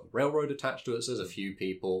 because it's got a railroad attached to it. So there's a few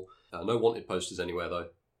people. No wanted posters anywhere, though.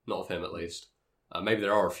 Not of him, at least. Maybe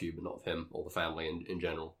there are a few, but not of him or the family in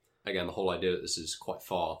general. Again, the whole idea that this is quite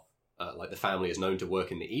far. Like the family is known to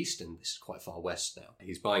work in the east, and this is quite far west now.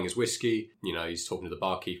 He's buying his whiskey. He's talking to the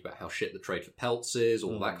barkeep about how shit the trade for pelts is,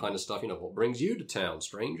 all that kind of stuff. What brings you to town,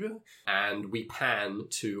 stranger? And we pan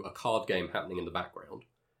to a card game happening in the background.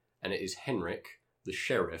 And it is Henrik, the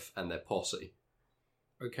sheriff, and their posse.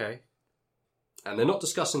 Okay. And they're not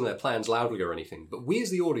discussing their plans loudly or anything, but we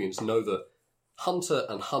as the audience know that Hunter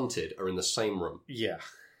and Hunted are in the same room. Yeah.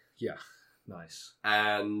 Yeah. Nice.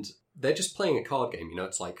 And they're just playing a card game,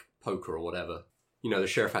 it's like poker or whatever. The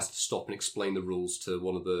sheriff has to stop and explain the rules to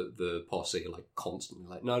one of the posse, like constantly,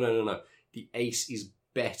 like, no. The ace is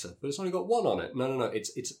better, but it's only got one on it. No.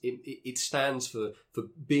 It stands for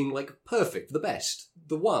being like perfect, the best,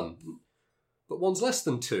 the one. But one's less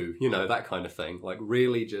than two, that kind of thing. Like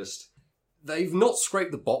really just, they've not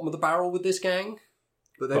scraped the bottom of the barrel with this gang,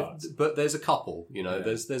 but there's a couple,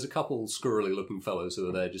 there's a couple squirrely looking fellows who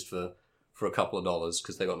are there just for a couple of dollars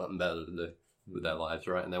because they've got nothing better to do with their lives,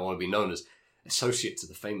 right? And they want to be known as associates of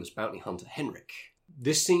the famous bounty hunter Henrik.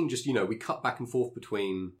 This scene just, we cut back and forth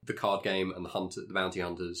between the card game and the bounty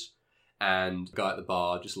hunters, and the guy at the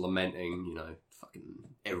bar just lamenting, fucking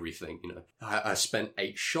everything, I spent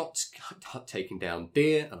 8 shots taking down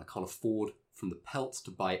deer, and I can't afford from the pelts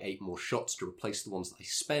to buy 8 more shots to replace the ones that I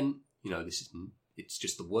spent. It's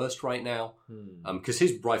just the worst right now. Because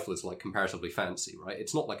his rifle is like comparatively fancy, right?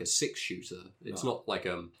 It's not like a 6-shooter. It's not like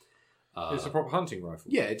it's a proper hunting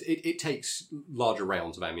rifle. Yeah, it takes larger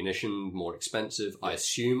rounds of ammunition, more expensive. Yeah.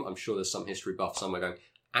 I'm sure there's some history buff somewhere going,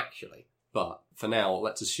 actually. But for now,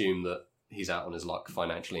 let's assume that he's out on his luck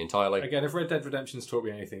financially entirely. Again, if Red Dead Redemption's taught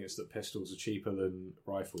me anything, it's that pistols are cheaper than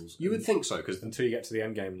rifles. You would think so, because until you get to the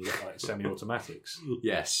end game and you get like semi-automatics.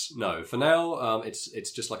 Yes, no. For now,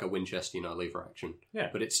 it's just like a Winchester, lever action. Yeah,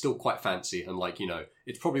 but it's still quite fancy, and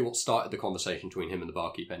it's probably what started the conversation between him and the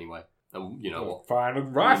barkeep anyway. And what?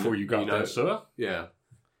 Fine rifle you got there, sir. Yeah.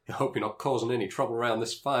 I hope you're not causing any trouble around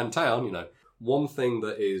this fine town. One thing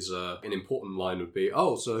that is an important line would be,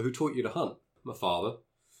 oh, so who taught you to hunt? My father.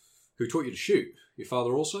 Who taught you to shoot? Your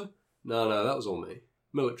father also? No, that was all me.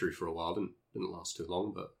 Military for a while, didn't last too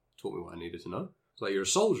long, but taught me what I needed to know. It's like, you're a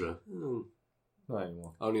soldier. Not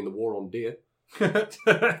anymore. Only in the war on deer.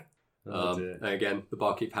 Again, the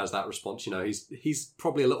barkeep has that response. He's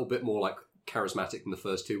probably a little bit more like charismatic than the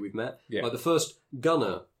first two we've met. Yeah. Like the first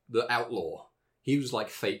Gunner, the outlaw, he was like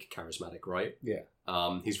fake charismatic, right? Yeah.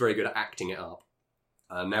 He's very good at acting it up.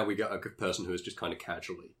 Now we got a good person who is just kind of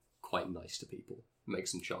casually quite nice to people.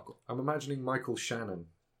 Makes them chuckle. I'm imagining Michael Shannon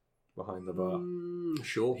behind the bar.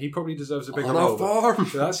 Sure. He probably deserves a bigger on role. A farm.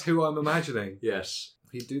 That's who I'm imagining. Yes.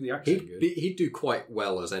 He'd do the accent good. He'd do quite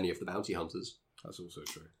well as any of the bounty hunters. That's also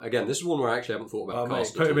true. Again, this is one where I actually haven't thought about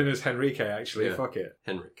cast. Put him in as Henrique, actually. Yeah. Fuck it.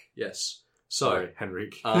 Henrik, yes. Sorry,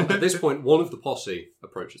 Henrique. At this point, one of the posse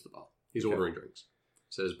approaches the bar. He's ordering drinks.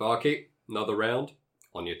 Says, barkeep, another round.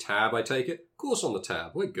 On your tab, I take it? Of course on the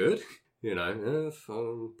tab. We're good.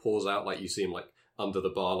 Pours out like you see him like under the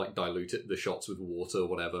bar, like dilute the shots with water or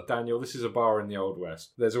whatever. Daniel, this is a bar in the Old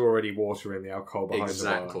West. There's already water in the alcohol behind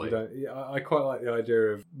exactly. the bar. I quite like the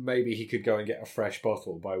idea of maybe he could go and get a fresh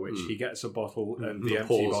bottle, by which he gets a bottle and the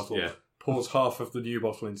empty bottle, pours half of the new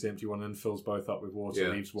bottle into the empty one and fills both up with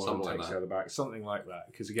water, leaves one and takes the other back. Something like that.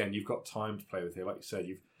 Because again, you've got time to play with here. Like you said,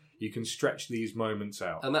 you can stretch these moments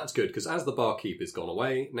out. And that's good, because as the barkeep has gone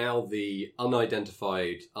away, now the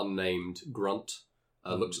unidentified, unnamed grunt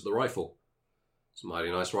looks at the rifle. It's a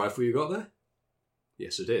mighty nice rifle you got there?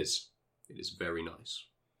 Yes, it is. It is very nice.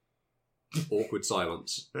 Awkward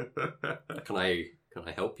silence. Can I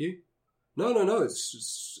help you? No.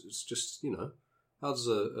 It's just, how does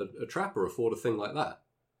a trapper afford a thing like that? I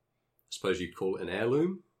suppose you'd call it an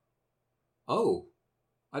heirloom? Oh,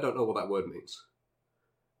 I don't know what that word means.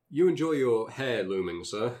 You enjoy your hair looming,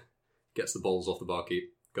 sir. Gets the bowls off the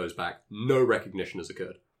barkeep, goes back. No recognition has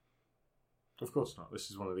occurred. Of course not.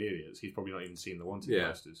 This is one of the idiots. He's probably not even seen the wanted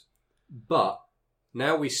posters. But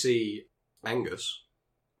now we see Angus,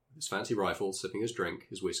 his fancy rifle, sipping his drink,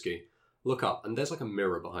 his whiskey, look up, and there's like a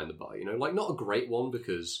mirror behind the bar, you know? Like, not a great one,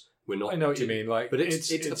 because we're not... I know what you mean. Like, but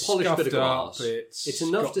it's a polished bit of glass. It's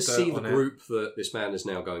enough to see the group that this man is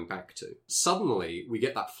now going back to. Suddenly, we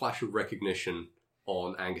get that flash of recognition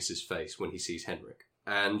on Angus's face when he sees Henrik.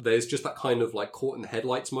 And there's just that kind of like caught in the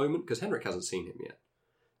headlights moment, because Henrik hasn't seen him yet.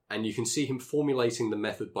 And you can see him formulating the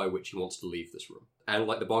method by which he wants to leave this room. And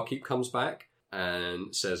like the barkeep comes back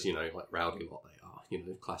and says, you know, like rowdy lot they are, you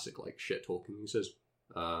know, classic like shit talking. He says,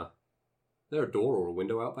 there a door or a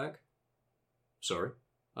window out back? Sorry,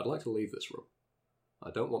 I'd like to leave this room.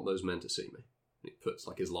 I don't want those men to see me. And he puts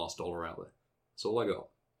like his last dollar out there. That's all I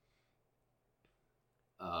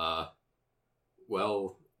got.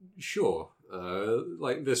 Well, sure.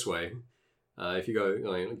 Like this way. If you go,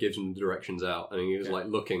 like, gives him the directions out, and he was like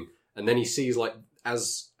looking, and then he sees like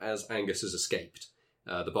as Angus has escaped,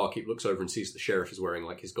 the barkeep looks over and sees the sheriff is wearing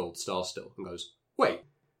like his gold star still, and goes, "Wait."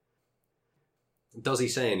 Does he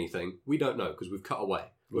say anything? We don't know because we've cut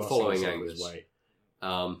away. We're following Angus.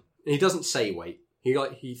 He doesn't say wait. You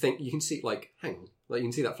can see like hang on, like you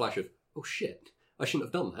can see that flash of oh shit, I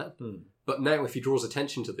shouldn't have done that. But now if he draws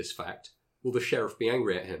attention to this fact, will the sheriff be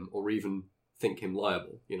angry at him or even think him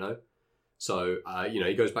liable? You know. So,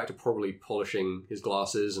 he goes back to probably polishing his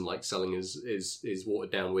glasses and, like, selling his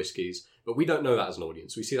watered-down whiskies. But we don't know that as an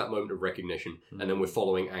audience. We see that moment of recognition, and then we're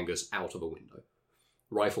following Angus out of a window.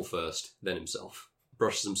 Rifle first, then himself.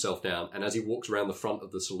 Brushes himself down, and as he walks around the front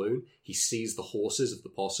of the saloon, he sees the horses of the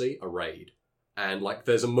posse arrayed. And, like,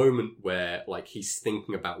 there's a moment where, like, he's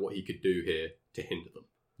thinking about what he could do here to hinder them.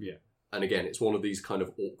 Yeah. And again, it's one of these kind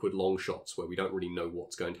of awkward long shots where we don't really know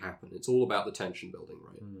what's going to happen. It's all about the tension building,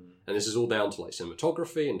 right? And this is all down to like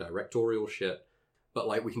cinematography and directorial shit. But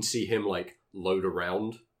like we can see him like load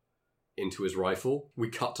around into his rifle. We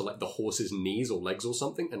cut to like the horse's knees or legs or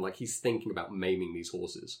something, and like he's thinking about maiming these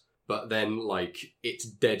horses. But then like it's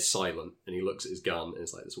dead silent, and he looks at his gun and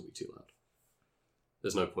it's like, this will be too loud.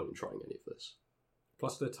 There's no point in trying any of this.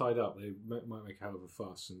 Plus they're tied up. They might make a hell of a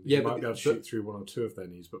fuss, and you might be able to shoot through one or two of their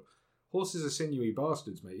knees, but horses are sinewy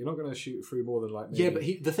bastards, mate. You're not going to shoot through more than like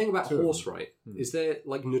maybe the thing about horse, right, is they're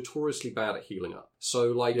like notoriously bad at healing up.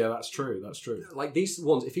 So like, yeah, that's true. Like these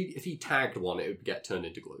ones, if he tagged one, it would get turned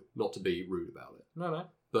into glue. Not to be rude about it. No.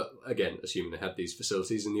 But again, assuming they had these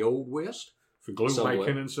facilities in the old West for glue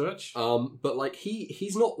making and such. But like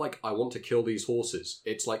he's not like I want to kill these horses.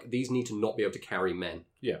 It's like these need to not be able to carry men.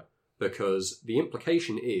 Yeah, because the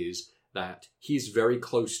implication is that he's very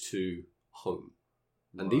close to home.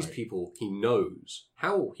 And these people, he knows.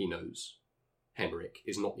 How he knows Henrik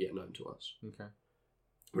is not yet known to us. Okay.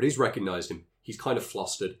 But he's recognised him. He's kind of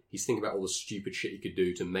flustered. He's thinking about all the stupid shit he could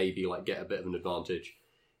do to maybe like get a bit of an advantage.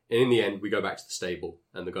 And in the end, we go back to the stable.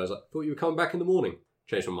 And the guy's like, thought you were coming back in the morning.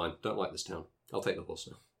 Changed my mind. Don't like this town. I'll take the horse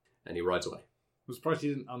now. And he rides away. I'm surprised he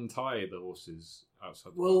didn't untie the horses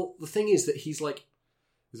outside. Well, the thing is that he's like...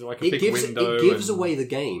 Is there like a big window? It gives away the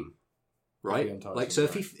game. Right? Like, so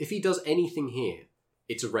if he does anything here,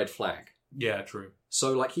 it's a red flag. Yeah, true.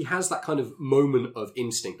 So, like, he has that kind of moment of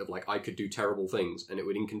instinct of, like, I could do terrible things and it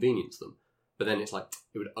would inconvenience them. But then it's like,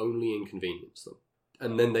 it would only inconvenience them.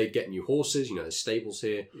 And then they'd get new horses, you know, there's stables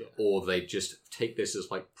here. Yeah. Or they just take this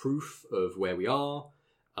as, like, proof of where we are.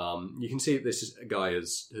 You can see that this is a guy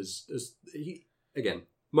he, again,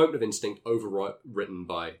 moment of instinct overwritten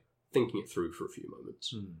by thinking it through for a few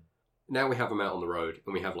moments. Now we have him out on the road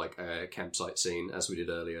and we have, like, a campsite scene, as we did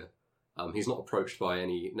earlier. He's not approached by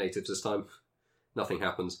any natives this time. Nothing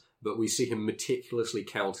happens. But we see him meticulously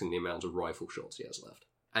counting the amount of rifle shots he has left.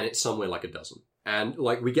 And it's somewhere like a dozen. And,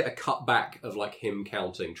 like, we get a cut back of, like, him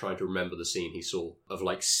counting, trying to remember the scene he saw of,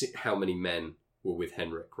 like, how many men were with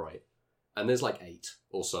Henrik, right? And there's, like, 8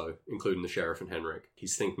 or so, including the sheriff and Henrik.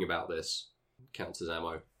 He's thinking about this, counts his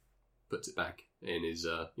ammo, puts it back in his,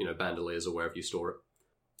 bandoliers or wherever you store it.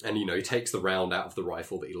 And, he takes the round out of the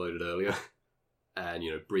rifle that he loaded earlier. And,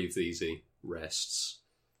 breathes easy, rests.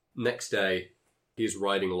 Next day, he is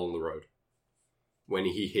riding along the road when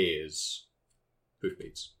he hears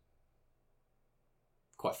hoofbeats.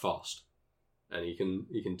 Quite fast. And he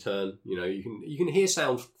can turn, you can hear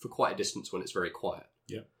sound for quite a distance when it's very quiet.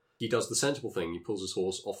 Yeah. He does the sensible thing. He pulls his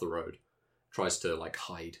horse off the road, tries to, like,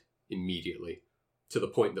 hide immediately, to the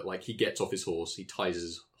point that, like, he gets off his horse, he ties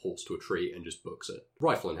his horse to a tree and just books it.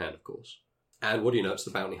 Rifle in hand, of course. And what do you know? It's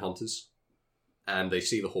the bounty hunters. And they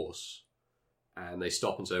see the horse, and they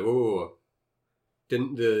stop and say, "Whoa,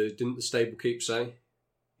 didn't the stable keep say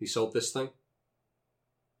He sold this thing?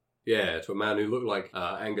 Yeah, to a man who looked like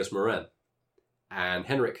Angus Moran. And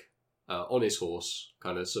Henrik, on his horse,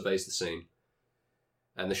 kind of surveys the scene.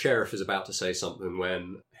 And the sheriff is about to say something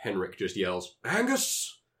when Henrik just yells,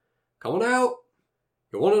 Angus! Come on out!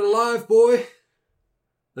 You're wanted alive, boy!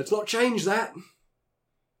 Let's not change that!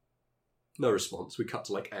 No response. We cut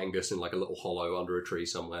to like Angus in like a little hollow under a tree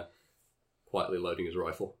somewhere, quietly loading his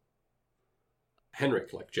rifle.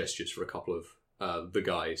 Henrik like gestures for a couple of the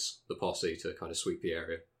guys, the posse, to kind of sweep the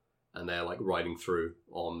area. And they're like riding through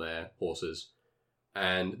on their horses.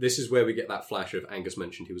 And this is where we get that flash of Angus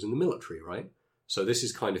mentioned he was in the military, right? So this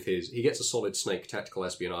is kind of he gets a Solid Snake tactical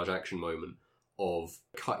espionage action moment of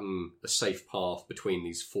cutting a safe path between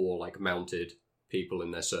these four like mounted people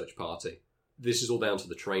in their search party. This is all down to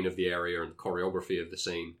the terrain of the area and the choreography of the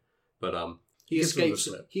scene. But he escapes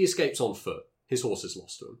on foot. His horse is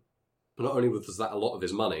lost to him. But not only was that a lot of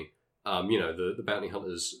his money, the bounty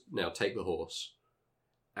hunters now take the horse.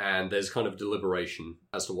 And there's kind of deliberation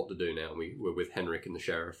as to what to do now. We're with Henrik and the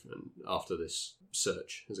sheriff, and after this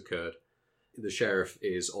search has occurred, the sheriff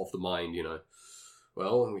is of the mind,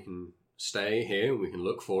 well, we can stay here and we can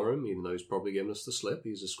look for him, even though he's probably given us the slip.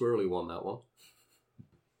 He's a squirrely one, that one.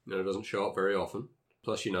 Doesn't show up very often.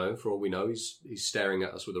 Plus, for all we know, he's staring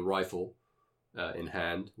at us with a rifle in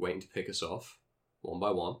hand, waiting to pick us off, one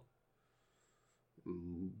by one.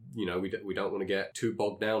 We don't want to get too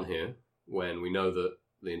bogged down here when we know that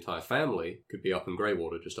the entire family could be up in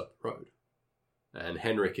Greywater just up the road. And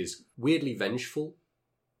Henrik is weirdly vengeful,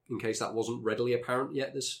 in case that wasn't readily apparent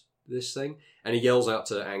yet, this thing. And he yells out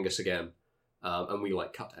to Angus again. And we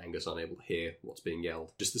cut to Angus, unable to hear what's being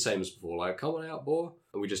yelled. Just the same as before, come on out, boy.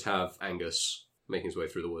 And we just have Angus making his way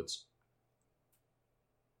through the woods.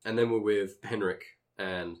 And then we're with Henrik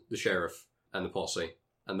and the sheriff and the posse.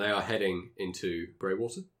 And they are heading into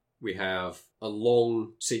Greywater. We have a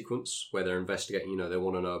long sequence where they're investigating, they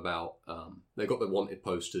want to know about, they've got their wanted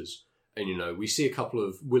posters. And, we see a couple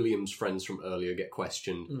of William's friends from earlier get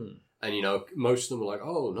questioned. Mm. And, most of them are like,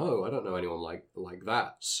 oh, no, I don't know anyone like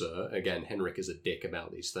that, sir. Again, Henrik is a dick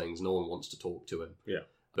about these things. No one wants to talk to him. Yeah.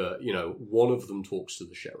 But, one of them talks to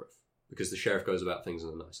the sheriff because the sheriff goes about things in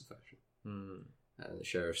a nicer fashion. Mm. And the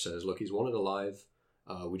sheriff says, look, he's wanted alive.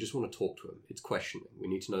 We just want to talk to him. It's questioning. We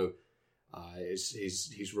need to know.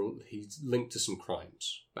 He's linked to some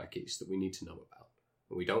crimes back east that we need to know about.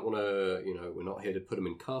 And we don't want to, we're not here to put him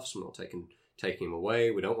in cuffs. We're not taking him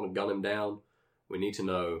away. We don't want to gun him down. We need to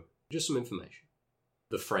know just some information.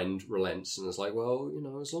 The friend relents and is like, well,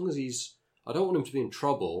 as long as I don't want him to be in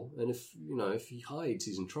trouble. And if he hides,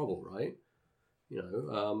 he's in trouble, right?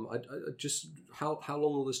 I just, how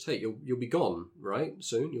long will this take? You'll be gone, right?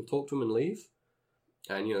 Soon? You'll talk to him and leave?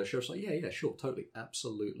 And, the sheriff's like, yeah, sure, totally,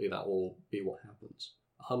 absolutely, that will be what happens.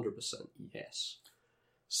 100%, yes.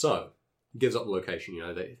 So, he gives up the location,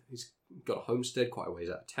 he's got a homestead quite a ways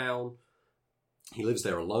out of town. He lives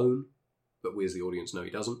there alone, but we as the audience know he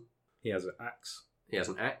doesn't. He has an axe. He has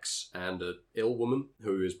an axe and an ill woman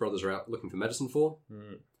who his brothers are out looking for medicine for.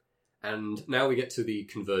 Mm. And now we get to the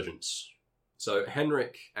convergence. So,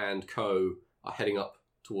 Henrik and co are heading up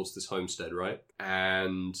towards this homestead, right?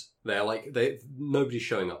 And they're nobody's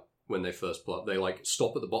showing up when they first pull up. They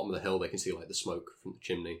stop at the bottom of the hill. They can see the smoke from the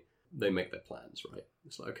chimney. They make their plans, right?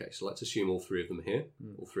 It's okay, so let's assume all three of them are here.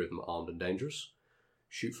 All three of them are armed and dangerous.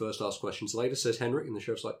 Shoot first, ask questions later, says Henrik, and the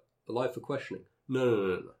sheriff's like, alive for questioning.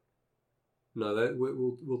 No. No,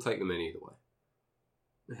 we'll take them in either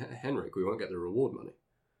way. Henrik, we won't get the reward money.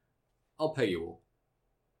 I'll pay you all.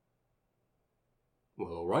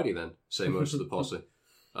 Well, alrighty then, say most of the posse.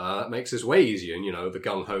 That makes this way easier, and the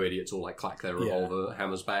gung-ho idiots all clack their revolver,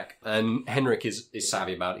 hammers back. And Henrik is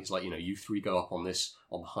savvy about it. He's like, you three go up on the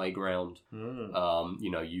high ground. Mm.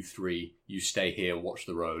 You three, you stay here, watch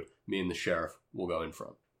the road. Me and the sheriff will go in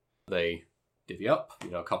front. They divvy up.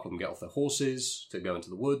 A couple of them get off their horses to go into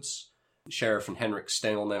the woods. The sheriff and Henrik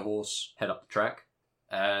stay on their horse, head up the track,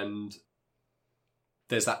 and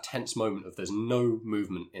there's that tense moment of there's no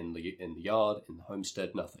movement in the yard, in the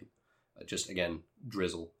homestead, nothing. Just, again,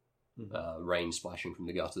 drizzle, rain splashing from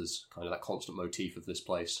the gutters, kind of that constant motif of this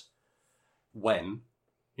place. When,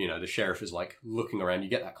 the sheriff is, looking around, you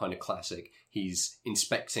get that kind of classic, he's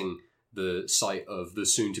inspecting the site of the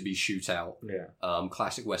soon-to-be shootout. Yeah.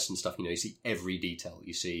 Classic Western stuff, you see every detail.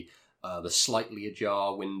 You see the slightly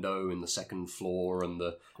ajar window in the second floor and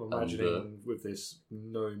the... I'm imagining with this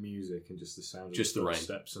no music and just the sound just of the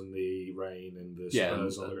footsteps and the rain and the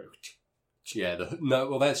spurs on the road. Yeah,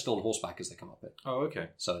 they're still on horseback as they come up it. Oh, okay.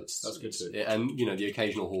 So that's good too. And the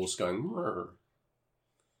occasional horse going. Rrr.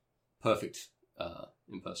 Perfect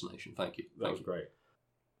impersonation. Thank you. That was great.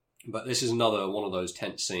 But this is another one of those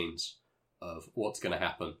tense scenes of what's going to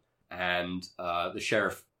happen. And the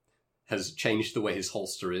sheriff has changed the way his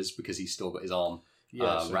holster is because he's still got his arm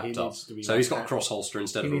wrapped up. So he's got a cross holster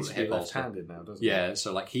instead of a hip holster. Left-handed now, doesn't he? Yeah,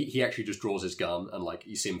 so like he actually just draws his gun and like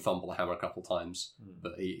you see him fumble the hammer a couple times,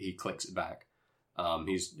 but he clicks it back.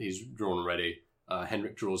 He's drawn and ready.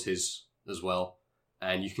 Henrik draws his as well,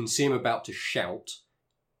 and you can see him about to shout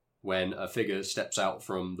when a figure steps out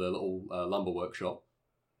from the little lumber workshop,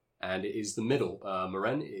 and it is the middle.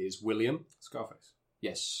 Moren is William. Scarface.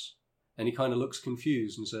 Yes, and he kind of looks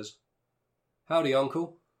confused and says, "Howdy,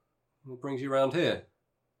 Uncle. What brings you around here?"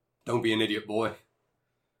 "Don't be an idiot, boy.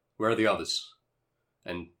 Where are the others?"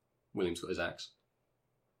 And William's got his axe.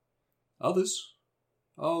 "Others?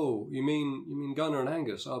 Oh, you mean Gunnar and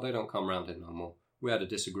Angus? Oh, they don't come round here no more. We had a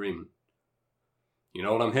disagreement." "You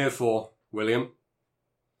know what I'm here for, William.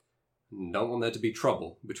 Don't want there to be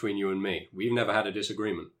trouble between you and me. We've never had a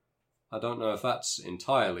disagreement." "I don't know if that's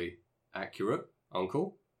entirely accurate,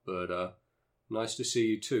 Uncle, but nice to see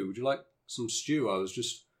you too. Would you like some stew? I was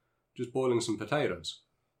just boiling some potatoes."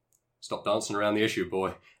 "Stop dancing around the issue,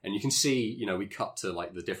 boy." And you can see, we cut to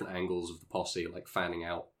like the different angles of the posse like fanning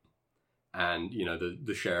out. And,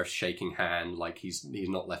 the sheriff's shaking hand like he's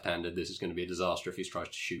not left-handed. This is going to be a disaster if he tries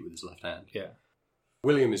to shoot with his left hand. Yeah.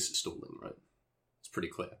 William is stalling, right? It's pretty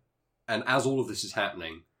clear. And as all of this is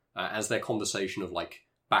happening, as their conversation of like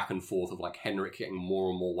back and forth of like Henrik getting more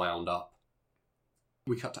and more wound up,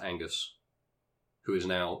 we cut to Angus, who is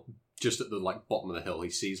now just at the like bottom of the hill. He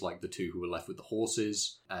sees like the two who were left with the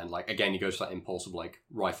horses, and like again he goes for that impulse of like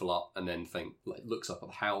rifle up, and then looks up at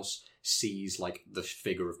the house, sees like the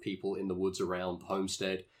figure of people in the woods around the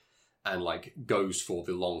homestead, and like goes for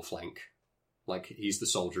the long flank. Like he's the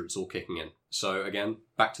soldier, it's all kicking in. So again,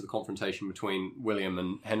 back to the confrontation between William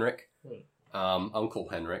and Henrik. Uncle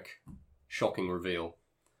Henrik, shocking reveal.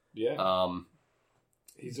 Yeah.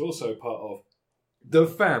 He's also part of the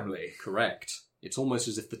family. Correct. It's almost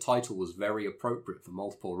as if the title was very appropriate for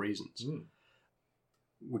multiple reasons.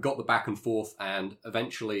 We got the back and forth, and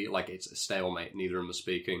eventually, like, it's a stalemate. Neither of them are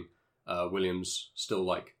speaking. William's still,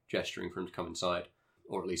 like, gesturing for him to come inside,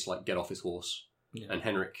 or at least, like, get off his horse. Yeah. And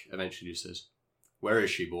Henrik eventually just says, "Where is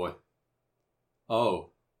she, boy?"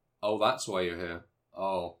 Oh, that's why you're here.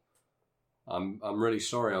 Oh, I'm really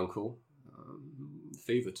sorry, Uncle.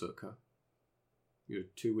 Fever took her. You're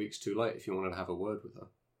 2 weeks too late if you wanted to have a word with her.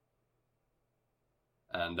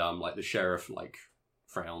 And, like, the sheriff, like,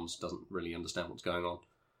 frowns, doesn't really understand what's going on.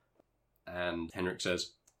 And Henrik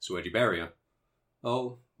says, "So where'd you bury her?"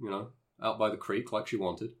 "Oh, out by the creek, like she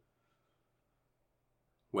wanted."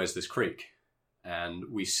 "Where's this creek?"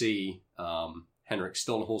 And we see Henrik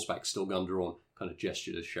still on horseback, still gun drawn, kind of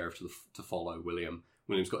gesture to the sheriff to follow William.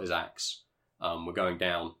 William's got his axe. We're going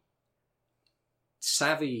down.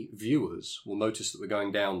 Savvy viewers will notice that we're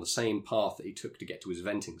going down the same path that he took to get to his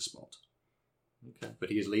venting spot. Okay. But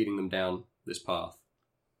he is leading them down this path.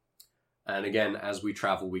 And again, as we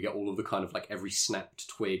travel, we get all of the kind of like every snapped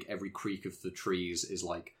twig, every creak of the trees is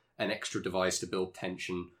like an extra device to build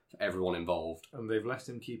tension for everyone involved. And they've let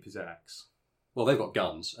him keep his axe. Well, they've got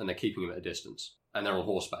guns, and they're keeping him at a distance. And they're on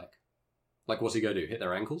horseback. Like, what's he going to do? Hit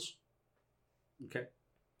their ankles? Okay.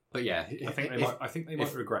 But yeah, I think they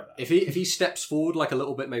might regret that. If he steps forward like a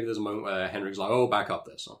little bit, maybe there's a moment where Henrik's like, "Oh, back up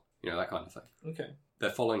there, son." That kind of thing. Okay. They're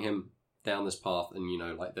following him down this path,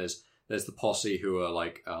 and like there's the posse who are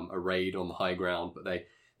like arrayed on the high ground, but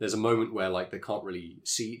there's a moment where like they can't really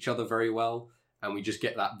see each other very well, and we just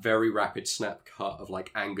get that very rapid snap cut of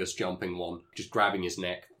like Angus jumping one, just grabbing his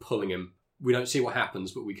neck, pulling him. We don't see what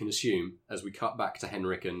happens, but we can assume as we cut back to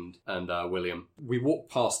Henrik and William. We walk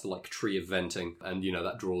past the like tree of venting, and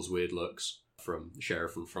that draws weird looks from the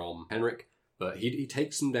sheriff and from Henrik. But he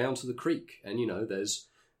takes them down to the creek, and there's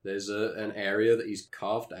an area that he's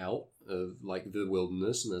carved out of like the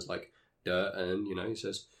wilderness, and there's like dirt, and he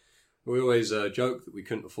says, "We always joke that we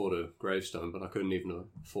couldn't afford a gravestone, but I couldn't even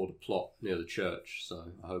afford a plot near the church.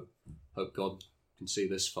 So I hope God can see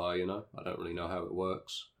this far. I don't really know how it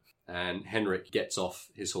works." And Henrik gets off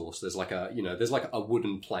his horse. There's like a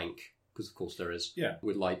wooden plank, because of course there is. Yeah.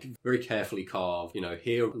 With like very carefully carved,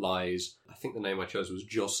 here lies, I think the name I chose was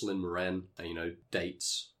Jocelyn Moren,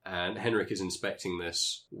 dates. And Henrik is inspecting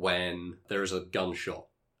this when there is a gunshot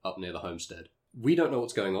up near the homestead. We don't know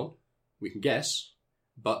what's going on. We can guess,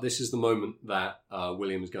 but this is the moment that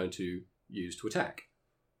William is going to use to attack.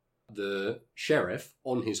 The sheriff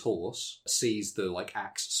on his horse sees the like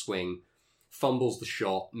axe swing, fumbles the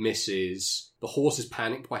shot, misses. The horse is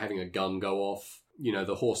panicked by having a gun go off.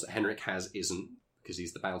 The horse that Henrik has isn't, because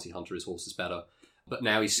he's the bounty hunter, his horse is better. But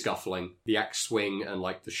now he's scuffling. The axe swing and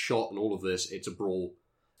like the shot and all of this, it's a brawl.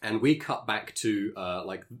 And we cut back to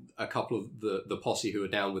like a couple of the posse who are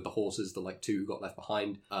down with the horses, the like two who got left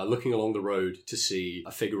behind, looking along the road to see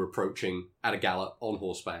a figure approaching at a gallop on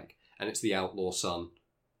horseback. And it's the outlaw son,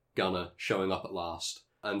 Gunnar, showing up at last.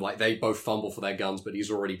 And like they both fumble for their guns, but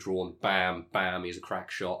he's already drawn. Bam, bam, he's a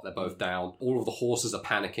crack shot. They're both down. All of the horses are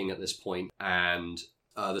panicking at this point, and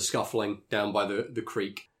the scuffling down by the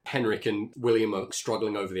creek. Henrik and William are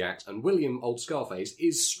struggling over the axe, and William, old Scarface,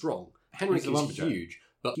 is strong. Henrik is huge,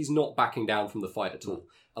 but he's not backing down from the fight at all.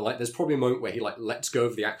 And like, there's probably a moment where he like lets go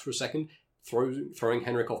of the axe for a second, throwing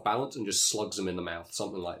Henrik off balance, and just slugs him in the mouth,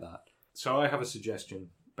 something like that. So I have a suggestion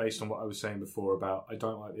based on what I was saying before about I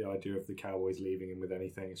don't like the idea of the cowboys leaving him with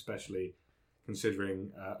anything, especially considering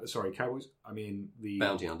cowboys. I mean the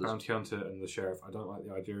bounty hunter and the sheriff. I don't like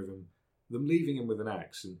the idea of them leaving him with an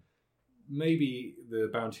axe. And maybe the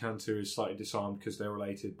bounty hunter is slightly disarmed because they're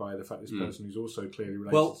related by the fact this person who's also clearly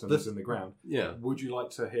related to someone who's in the ground. Yeah. Would you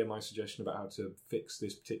like to hear my suggestion about how to fix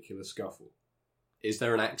this particular scuffle? Is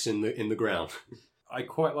there an axe in the ground? I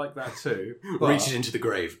quite like that too. Reach it into the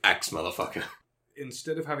grave, axe motherfucker.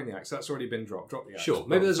 Instead of having the axe, that's already been dropped. Drop the axe. Sure,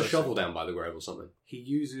 maybe there's a shovel down by the grave or something. He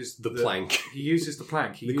uses the plank. He uses the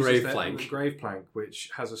plank. The grave plank. The grave plank, which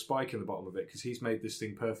has a spike in the bottom of it, because he's made this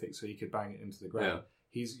thing perfect so he could bang it into the ground. Yeah.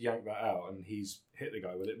 He's yanked that out and he's hit the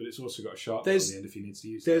guy with it, but it's also got a sharp on the end if he needs to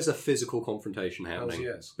use it. There's a physical confrontation happening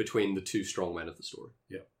between the two strong men of the story.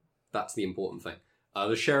 Yeah. That's the important thing.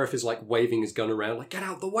 The sheriff is like waving his gun around, like, get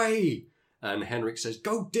out the way! And Henrik says,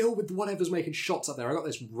 go deal with whatever's making shots up there. I got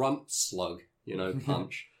this runt slug,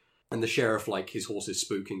 punch. And the sheriff, like, his horse is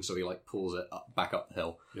spooking, so he, like, pulls it back up the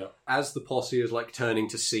hill. Yeah. As the posse is, like, turning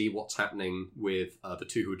to see what's happening with the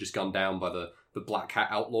two who were just gunned down by the black hat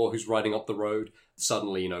outlaw who's riding up the road,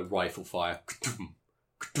 suddenly, rifle fire,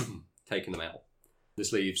 taking them out.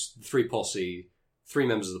 This leaves three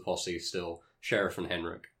members of the posse still, sheriff and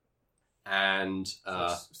Henrik. And...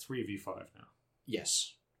 so it's 3v5 now.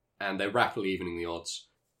 Yes. And they're rapidly evening the odds.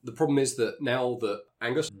 The problem is that now that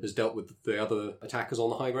Angus has dealt with the other attackers on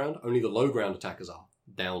the high ground, only the low ground attackers are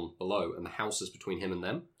down below, and the house is between him and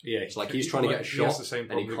them. Yeah, it's like he's trying to get a shot. He has the same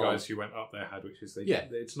problem the guys who went up there had, which is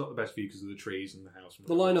it's not the best view because of the trees and the house.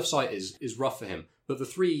 The line of sight is rough for him, but the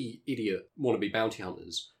three idiot wannabe bounty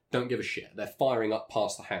hunters don't give a shit. They're firing up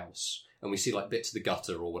past the house, and we see like bits of the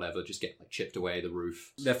gutter or whatever just get like chipped away the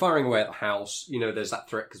roof. They're firing away at the house. There's that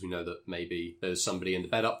threat because we know that maybe there's somebody in the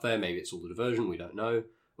bed up there. Maybe it's all a diversion. We don't know.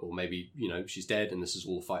 Or maybe, she's dead and this is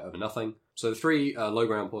all a fight over nothing. So the three low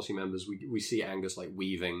ground posse members, we see Angus like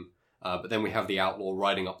weaving, but then we have the outlaw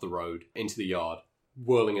riding up the road into the yard,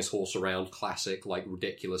 whirling his horse around, classic, like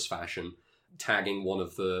ridiculous fashion, tagging one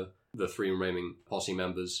of the three remaining posse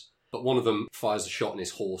members. But one of them fires a shot and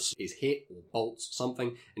his horse is hit or bolts something,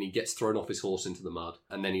 and he gets thrown off his horse into the mud.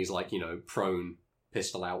 And then he's like, prone,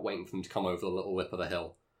 pistol out, waiting for them to come over the little lip of the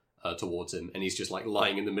hill towards him. And he's just like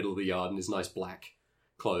lying in the middle of the yard in his nice black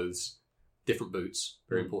clothes, different boots,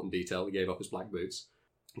 very important detail. He gave up his black boots.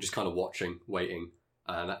 Just kind of watching, waiting,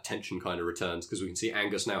 and that tension kind of returns because we can see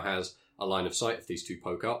Angus now has a line of sight if these two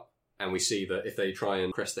poke up, and we see that if they try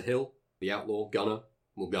and crest the hill, the outlaw Gunnar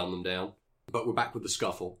will gun them down. But we're back with the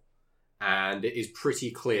scuffle, and it is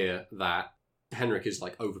pretty clear that Henrik is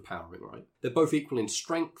like overpowering, right? They're both equal in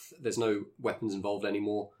strength. There's no weapons involved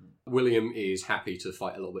anymore. William is happy to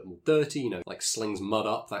fight a little bit more dirty, like slings mud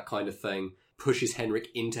up, that kind of thing. Pushes Henrik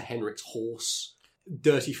into Henrik's horse.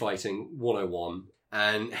 Dirty fighting 101.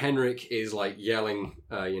 And Henrik is like yelling,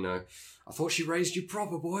 I thought she raised you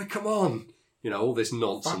proper, boy, come on. All this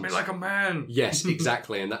nonsense. Fight me like a man. Yes,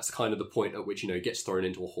 exactly. And that's kind of the point at which, he gets thrown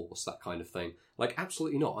into a horse, that kind of thing. Like,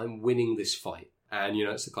 absolutely not. I'm winning this fight. And,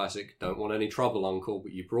 it's the classic, don't want any trouble, uncle,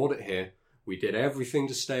 but you brought it here. We did everything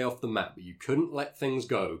to stay off the map, but you couldn't let things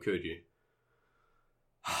go, could you?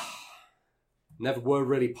 Never were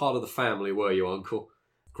really part of the family, were you, uncle?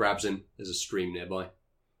 Grabs him. There's a stream nearby.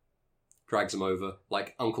 Drags him over.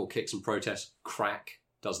 Like, uncle kicks and protests. Crack.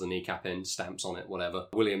 Does the kneecap in. Stamps on it. Whatever.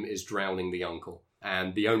 William is drowning the uncle.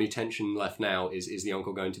 And the only tension left now is the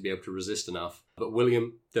uncle going to be able to resist enough? But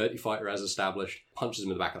William, dirty fighter as established, punches him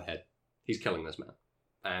in the back of the head. He's killing this man.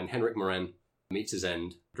 And Henrik Moren meets his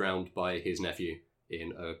end, drowned by his nephew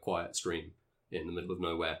in a quiet stream in the middle of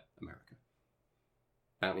nowhere, America.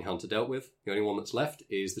 Bounty hunter dealt with. The only one that's left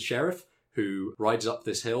is the sheriff, who rides up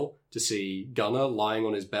this hill to see Gunnar lying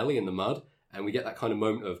on his belly in the mud, and we get that kind of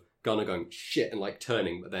moment of Gunnar going shit and like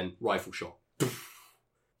turning, but then rifle shot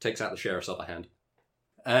takes out the sheriff's other hand,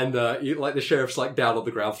 and the sheriff's like down on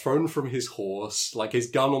the ground, thrown from his horse, like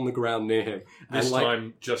his gun on the ground near him. This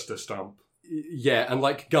time, just a stump. Yeah, and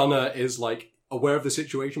like Gunnar is like aware of the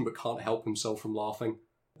situation but can't help himself from laughing.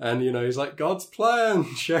 And, he's like, God's plan,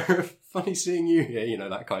 Sheriff, funny seeing you here,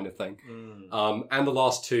 that kind of thing. And the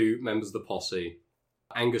last two members of the posse,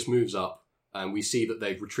 Angus moves up, and we see that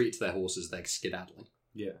they've retreated to their horses, they're skedaddling.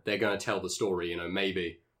 Yeah. They're going to tell the story,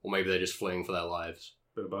 maybe, or maybe they're just fleeing for their lives.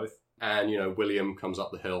 Bit of both. And, William comes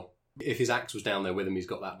up the hill. If his axe was down there with him, he's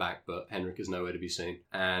got that back, but Henrik is nowhere to be seen.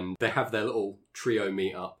 And they have their little trio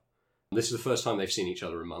meet up. This is the first time they've seen each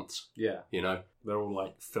other in months. Yeah. They're all,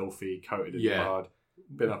 like, filthy, coated in blood,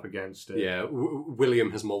 been up against it. Yeah,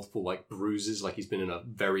 William has multiple, like, bruises, like he's been in a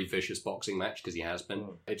very vicious boxing match, because he has been.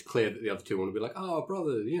 It's clear that the other two want to be like, oh,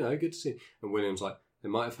 brother, good to see you. And William's like, they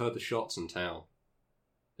might have heard the shots in town.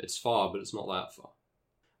 It's far, but it's not that far.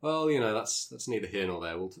 Well, that's neither here nor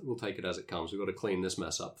there. We'll take it as it comes. We've got to clean this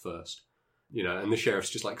mess up first. And the sheriff's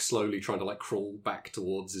just, like, slowly trying to, like, crawl back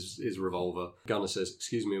towards his revolver. Gunner says,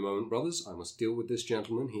 excuse me a moment, brothers. I must deal with this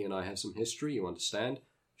gentleman. He and I have some history, you understand?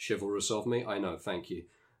 Chivalrous of me, I know, thank you.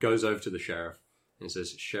 Goes over to the sheriff and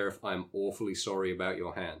says, Sheriff, I'm awfully sorry about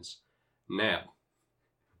your hands. Now,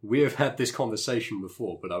 we have had this conversation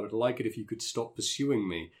before, but I would like it if you could stop pursuing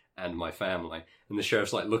me and my family. And the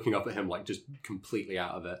sheriff's, like, looking up at him, like, just completely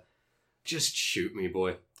out of it. Just shoot me,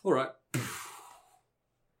 boy. All right.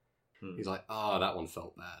 He's like, that one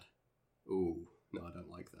felt bad. Ooh, no, I don't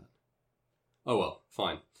like that. Oh, well,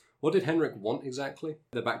 fine. What did Henrik want exactly?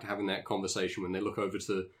 They're back to having that conversation when they look over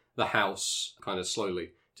to the house, kind of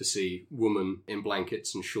slowly, to see woman in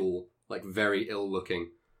blankets and shawl, like very ill-looking.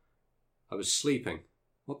 I was sleeping.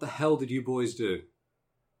 What the hell did you boys do?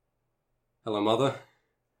 Hello, mother.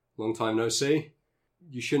 Long time no see.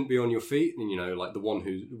 You shouldn't be on your feet. And, like,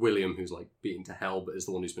 William, who's, like, beaten to hell, but is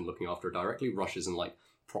the one who's been looking after her directly, rushes and, like,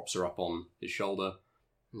 props her up on his shoulder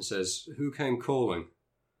and says, who came calling?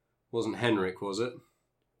 Wasn't Henrik, was it?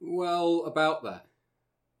 Well, about that.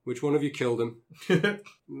 Which one of you killed him? It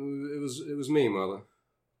was me, mother.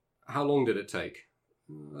 How long did it take?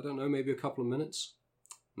 I don't know, maybe a couple of minutes?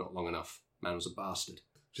 Not long enough. Man was a bastard.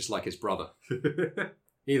 Just like his brother.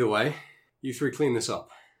 Either way, you three clean this up.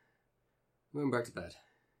 I'm going back to bed.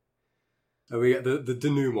 And we get the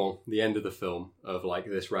denouement, the end of the film, of, like,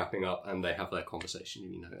 this wrapping up, and they have their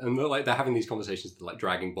conversation, And they're having these conversations, like,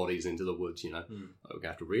 dragging bodies into the woods, Like, we're going to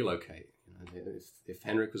have to relocate. If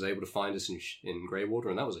Henrik was able to find us in Greywater,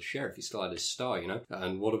 and that was a sheriff, he still had his star,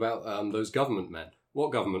 And what about those government men?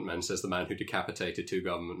 What government men, says the man who decapitated 2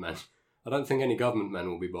 government men. I don't think any government men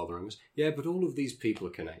will be bothering us. Yeah, but all of these people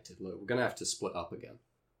are connected. Look, we're going to have to split up again.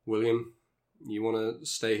 William, you want to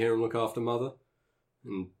stay here and look after Mother?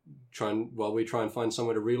 And while we try and find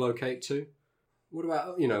somewhere to relocate to? What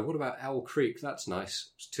about Owl Creek? That's nice.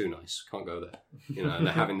 It's too nice. Can't go there. And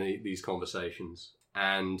they're having these conversations.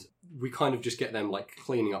 And we kind of just get them, like,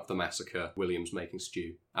 cleaning up the massacre. William's making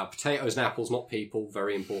stew. Potatoes and apples, not people.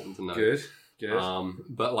 Very important to know. Good.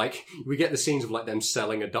 But, like, we get the scenes of, like, them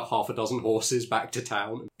selling half a dozen horses back to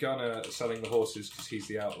town. Gunner selling the horses because he's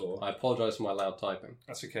the outlaw. I apologise for my loud typing.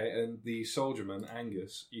 That's okay. And the soldierman,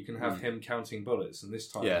 Angus, you can have him counting bullets, and this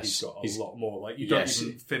time he's got a lot more. Like, you don't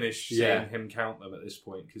even finish seeing him count them at this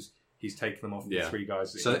point, because he's taken them off the 3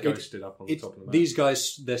 guys that he ghosted up on the top of the map. These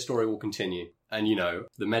guys, their story will continue. And,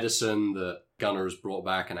 the medicine that Gunner has brought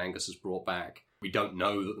back and Angus has brought back, we don't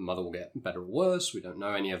know that the mother will get better or worse. We don't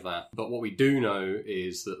know any of that. But what we do know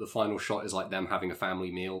is that the final shot is, like, them having a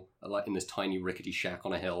family meal, like, in this tiny rickety shack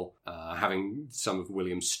on a hill, having some of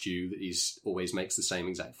William's stew that he's always makes the same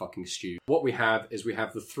exact fucking stew. What we have is we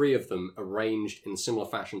have the 3 of them arranged in similar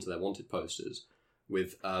fashion to their wanted posters,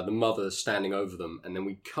 with the mother standing over them. And then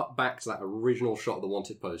we cut back to that original shot of the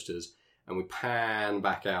wanted posters, and we pan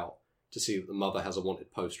back out to see that the mother has a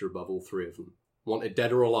wanted poster above all 3 of them. Wanted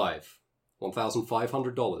dead or alive.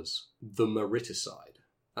 $1,500. The Mariticide.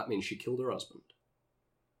 That means she killed her husband.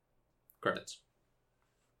 Credits.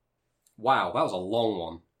 Wow, that was a long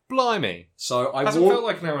one. Blimey. So I felt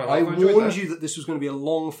like an hour and a half. I warned you that this was going to be a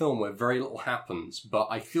long film where very little happens, but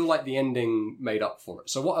I feel like the ending made up for it.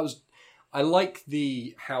 So I like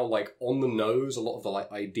how, like, on the nose, a lot of the,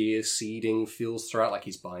 like, idea seeding feels throughout, like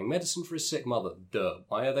he's buying medicine for his sick mother. Duh.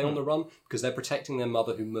 Why are they on the run? Because they're protecting their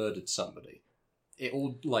mother who murdered somebody. It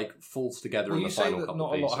all, like, falls together in the final couple not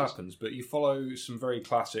of pieces. Not a lot happens, but you follow some very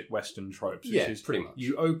classic Western tropes. Yeah, pretty much.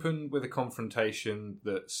 You open with a confrontation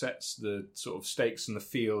that sets the sort of stakes and the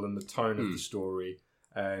feel and the tone of the story,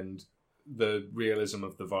 and the realism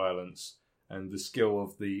of the violence, and the skill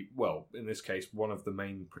of in this case, one of the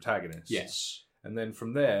main protagonists. Yes. And then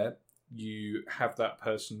from there, you have that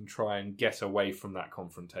person try and get away from that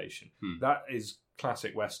confrontation. That is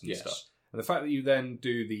classic Western stuff. And the fact that you then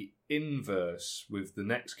do the inverse with the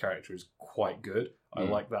next character is quite good. I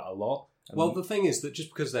like that a lot. Well, the thing is that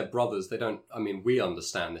just because they're brothers, they don't... I mean, we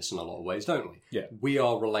understand this in a lot of ways, don't we? Yeah. We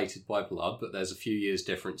are related by blood, but there's a few years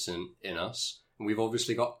difference in us. And we've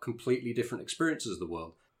obviously got completely different experiences of the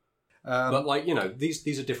world. But, like, you know,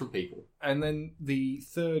 these are different people. And then the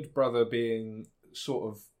third brother being sort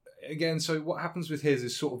of... Again, so what happens with his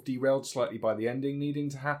is sort of derailed slightly by the ending needing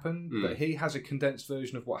to happen. But he has a condensed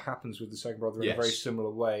version of what happens with the second brother in a very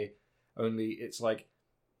similar way. Only it's like...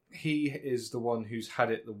 He is the one who's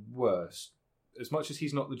had it the worst. As much as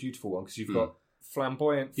he's not the dutiful one, because you've got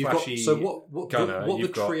flamboyant, flashy Gunner. What the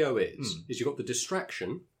trio is you've got the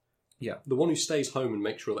distraction, the one who stays home and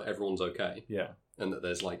makes sure that everyone's okay, and that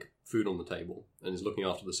there's like food on the table and is looking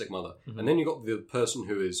after the sick mother, and then you've got the person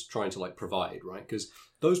who is trying to like provide, right? Because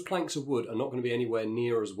those planks of wood are not going to be anywhere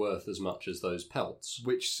near as worth as much as those pelts,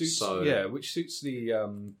 which suits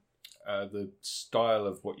the style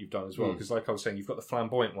of what you've done as well, because like I was saying, you've got the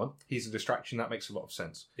flamboyant one, he's a distraction, that makes a lot of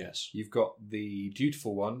sense. Yes. You've got the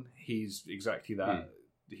dutiful one, he's exactly that.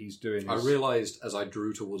 He's doing I realised as I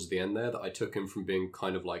drew towards the end there that I took him from being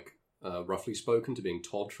kind of like roughly spoken to being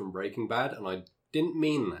Todd from Breaking Bad, and I didn't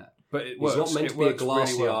mean that. But it works. He's not meant to be a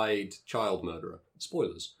glassy-eyed really child murderer.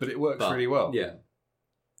 Spoilers. But it works really well. Yeah.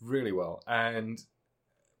 Really well. And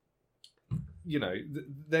you know,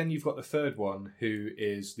 then you've got the third one who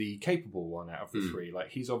is the capable one out of the three. Like,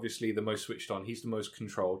 he's obviously the most switched on. He's the most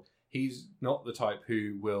controlled. He's not the type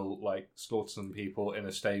who will, like, slaughter some people in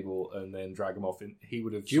a stable and then drag them off. He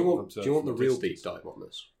would have Do you want the real deep dive on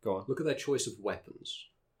this? Go on. Look at their choice of weapons.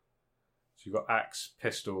 So you've got axe,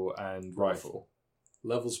 pistol, and rifle.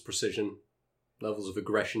 Levels of precision, levels of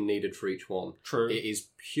aggression needed for each one. True. It is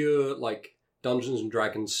pure, like... Dungeons and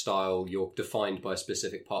Dragons style, you're defined by a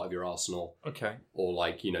specific part of your arsenal. Okay. Or,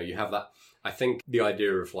 like, you know, you have that... I think the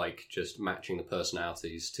idea of, like, just matching the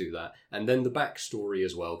personalities to that. And then the backstory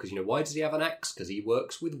as well, because, you know, why does he have an axe? Because he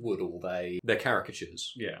works with wood all day. They're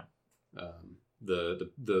caricatures. Yeah.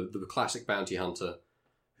 The classic bounty hunter,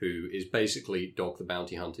 who is basically Dog the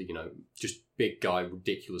Bounty Hunter, you know, just big guy,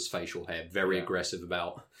 ridiculous facial hair, very aggressive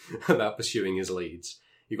about pursuing his leads.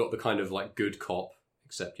 You've got the kind of, like, good cop,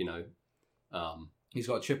 except, you know... he's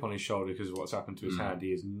got a chip on his shoulder because of what's happened to his hand. He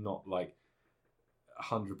is not like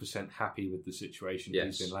 100% happy with the situation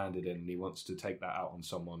he's been landed in, and he wants to take that out on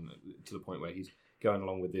someone to the point where he's going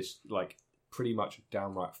along with this like pretty much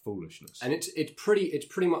downright foolishness. And it's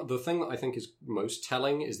pretty much the thing that I think is most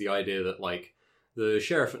telling is the idea that like the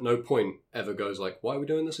sheriff at no point ever goes like, why are we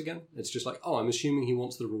doing this again? It's just like, oh, I'm assuming he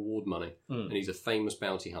wants the reward money and he's a famous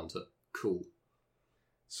bounty hunter. Cool.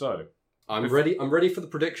 So I'm ready for the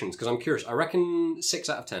predictions because I'm curious. I reckon 6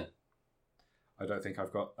 out of 10. I don't think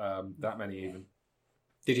I've got that many even.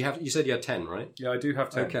 You said you had 10, right? Yeah, I do have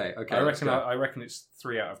 10. Okay. I reckon it's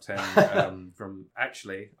 3 out of 10 from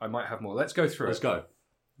actually I might have more. Let's go through Let's go.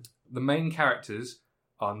 The main characters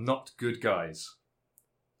are not good guys.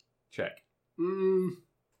 Check.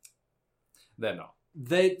 They're not.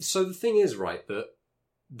 So the thing is, right, that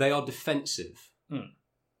they are defensive.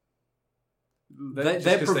 They're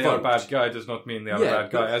because they are a bad guy does not mean they are a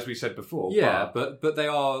bad guy, as we said before. Yeah, but they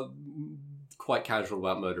are quite casual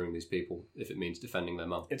about murdering these people if it means defending their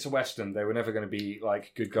mum. It's a Western. They were never going to be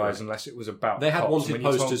like good guys unless it was about They had cops. wanted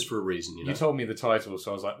posters for a reason, you know? You told me the title,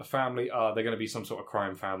 so I was like, the family, they're going to be some sort of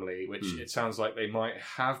crime family, which it sounds like they might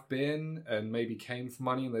have been and maybe came for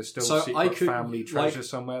money and there's still secret family treasure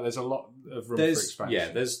somewhere. There's a lot of room for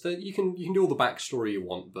expansion. Yeah, you can do all the backstory you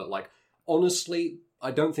want, but like honestly,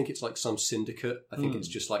 I don't think it's like some syndicate. I think it's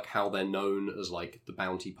just like how they're known as like the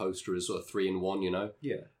bounty poster is sort of 3-in-1, you know?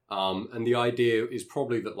 Yeah. And the idea is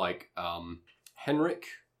probably that like Henrik,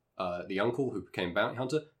 the uncle who became bounty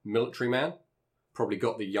hunter, military man, probably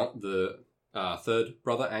got the third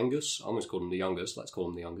brother Angus. I almost called him the youngest. Let's call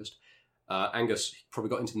him the youngest. Angus probably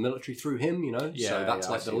got into the military through him, you know. So that's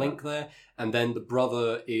like the link there. And then the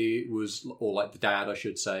brother or like the dad, I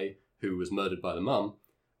should say, who was murdered by the mum.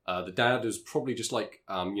 The dad was probably just like,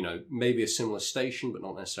 you know, maybe a similar station, but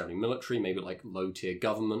not necessarily military, maybe like low-tier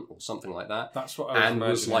government or something like that. That's what I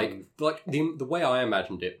was imagining. Was like the way I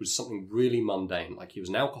imagined it was something really mundane. Like he was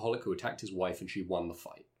an alcoholic who attacked his wife and she won the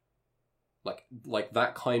fight. Like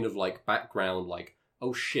that kind of like background, like,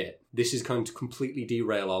 oh shit, this is going to completely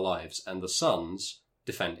derail our lives, and the son's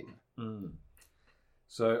defending her.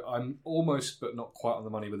 So I'm almost, but not quite on the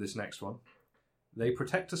money with this next one. They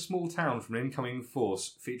protect a small town from an incoming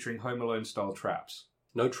force featuring Home Alone-style traps.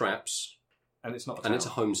 No traps. And it's not a town. And it's a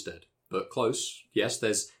homestead. But close. Yes,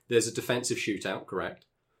 there's a defensive shootout, correct.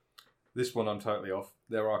 This one I'm totally off.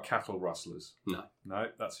 There are cattle rustlers. No. No,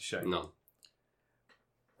 that's a shame. No.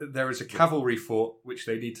 There is a cavalry fort which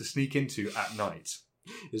they need to sneak into at night.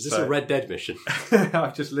 Is this a Red Dead mission?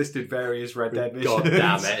 I've just listed various Red Dead missions. God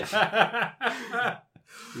damn it.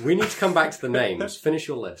 We need to come back to the names. Finish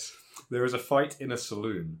your list. There is a fight in a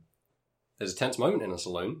saloon. There's a tense moment in a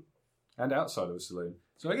saloon. And outside of a saloon.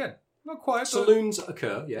 So again, not quite. Saloons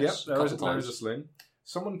occur, yes. Yep, there is a saloon.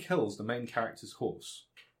 Someone kills the main character's horse.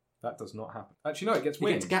 That does not happen. Actually, no, it gets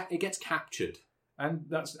winged. It gets captured. And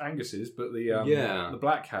that's Angus's, but the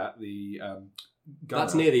Black Hat, the gunner,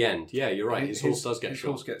 that's near the end. Yeah, you're right. His horse does get his shot.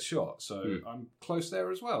 His horse gets shot, so I'm close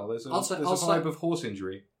there as well. There's a I'll vibe of horse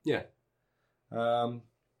injury. Yeah.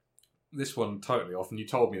 This one totally off, and you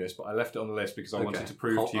told me this, but I left it on the list because I wanted to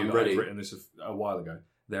prove to you that I'd written this a while ago.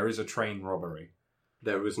 There is a train robbery.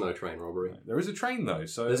 There was no train robbery. There is a train though.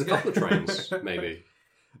 So there's a couple of trains, maybe.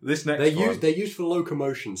 This next they're used for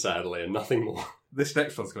locomotion, sadly, and nothing more. This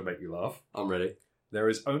next one's going to make you laugh. I'm ready. There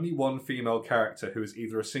is only one female character who is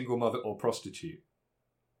either a single mother or prostitute.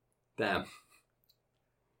 Damn.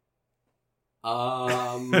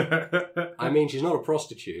 I mean, she's not a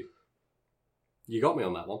prostitute. You got me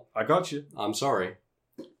on that one. I got you. I'm sorry.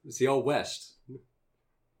 It's the Old West.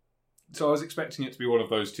 So I was expecting it to be one of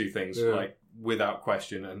those two things, like without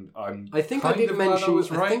question. And I think I did mention.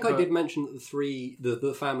 I did mention that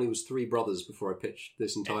the family was three brothers before I pitched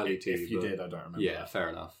this entirely to you. If you did, I don't remember. Yeah, that. Fair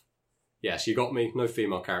enough. Yes, you got me. No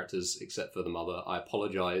female characters except for the mother. I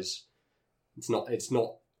apologise. It's not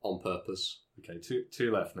on purpose. Okay,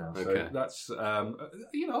 two left now. So okay. That's I've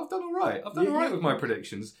done all right. I've done all right with my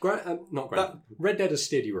predictions. Not great. Red Dead has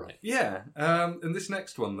steered you right. Yeah. And this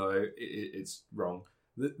next one though, it's wrong.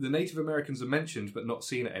 The Native Americans are mentioned but not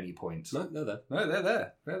seen at any point. No, they're there. No, they're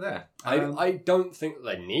there. They're there. I don't think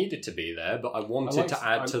they needed to be there, but I wanted to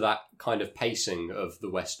add to that kind of pacing of the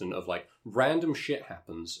Western of like random shit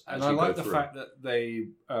happens as you go through. And I like the fact that they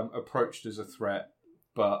approached as a threat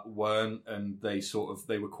but weren't, and they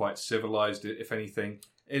were quite civilized, if anything.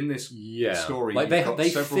 In this story, like they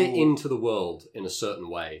fit into the world in a certain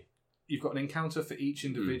way. You've got an encounter for each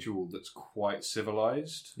individual that's quite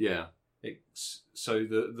civilized. Yeah. So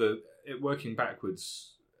working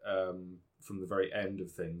backwards from the very end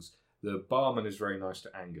of things, the barman is very nice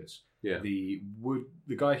to Angus. Yeah. The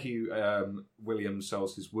guy who William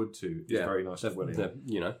sells his wood to is very nice to William.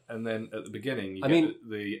 And then at the beginning, you get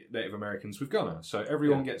the Native Americans with Gunner. So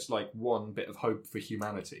everyone gets like one bit of hope for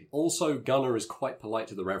humanity. Also, Gunner is quite polite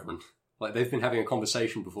to the Reverend. Like they've been having a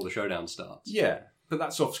conversation before the showdown starts. Yeah, but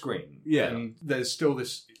that's off screen. Yeah, and there's still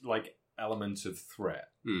this like element of threat.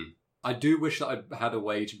 I do wish that I had a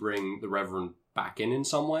way to bring the Reverend back in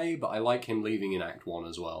some way, but I like him leaving in Act 1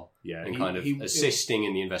 as well. Yeah. And kind of assisting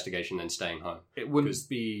in the investigation and staying home. It wouldn't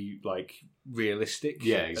be, like, realistic.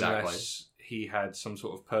 Yeah, exactly. Unless he had some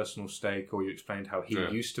sort of personal stake, or you explained how he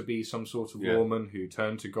used to be some sort of lawman who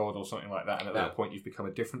turned to God or something like that, and at that point you've become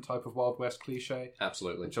a different type of Wild West cliche.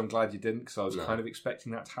 Absolutely. Which I'm glad you didn't, because I was kind of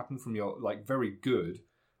expecting that to happen from your, like, very good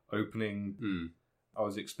opening... I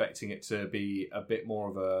was expecting it to be a bit more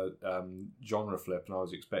of a genre flip, and I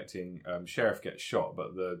was expecting Sheriff gets shot,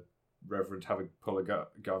 but the Reverend pull a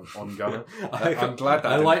gun on Gunner. I'm glad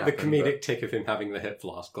that I like the comedic tick of him having the hip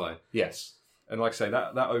flask glow. Yes. And like I say,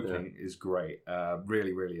 that opening is great.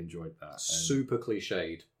 Really, really enjoyed that. Super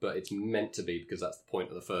cliched, but it's meant to be because that's the point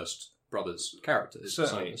of the first Brothers characters.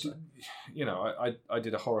 Certainly. I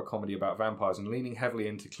did a horror comedy about vampires, and leaning heavily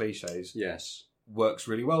into cliches. Yes. Works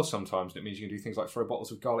really well sometimes, and it means you can do things like throw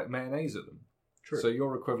bottles of garlic mayonnaise at them. True. So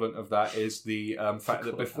your equivalent of that is the fact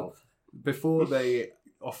that before they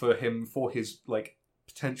offer him for his like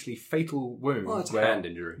potentially fatal wound. Well, it's a hand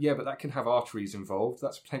injury. Yeah, but that can have arteries involved.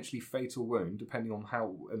 That's a potentially fatal wound, depending on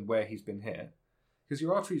how and where he's been hit. Because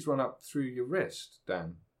your arteries run up through your wrist,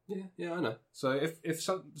 Dan. Yeah, I know. So if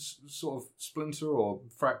some sort of splinter or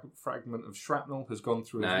fragment of shrapnel has gone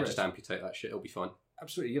through his wrist... just amputate that shit, it'll be fine.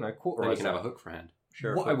 Absolutely, Or you can have a hook for a hand.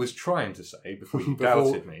 Sure. What I was trying to say before you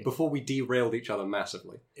doubted me... Before we derailed each other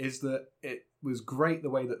massively. Is that it was great the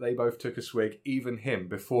way that they both took a swig, even him,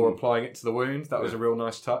 before applying it to the wound. That was a real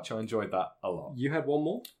nice touch. I enjoyed that a lot. You had one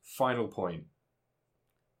more? Final point.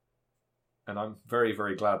 And I'm very,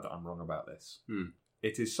 very glad that I'm wrong about this.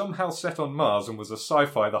 It is somehow set on Mars and was a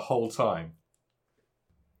sci-fi the whole time.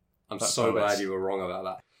 I'm so glad you were wrong about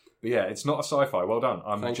that. But yeah, it's not a sci-fi. Well done.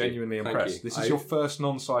 I'm genuinely impressed. This is your first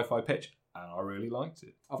non-sci-fi pitch, and I really liked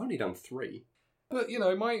it. I've only done 3. But,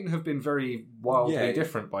 mine have been very wildly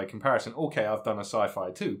different by comparison. Okay, I've done a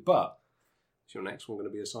sci-fi too, but... Is your next one going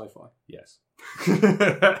to be a sci-fi? Yes.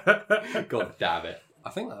 God damn it.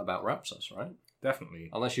 I think that about wraps us, right?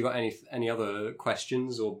 Definitely. Unless you've got any other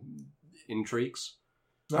questions or intrigues.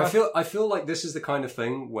 No, I feel like this is the kind of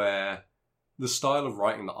thing where the style of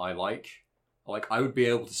writing that I like Like, I would be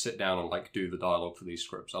able to sit down and, like, do the dialogue for these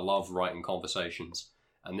scripts. I love writing conversations.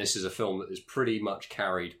 And this is a film that is pretty much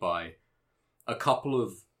carried by a couple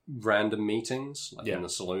of random meetings, like in the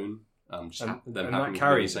saloon. And that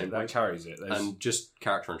carries it. That carries it. And just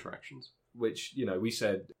character interactions. Which, you know, we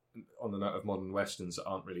said on the note of modern westerns that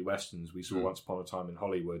aren't really westerns, we saw Once Upon a Time in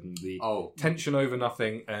Hollywood, and the tension over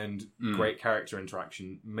nothing and great character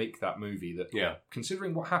interaction make that movie that,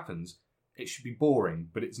 considering what happens, it should be boring,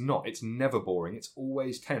 but it's not. It's never boring. It's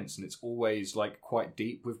always tense, and it's always like quite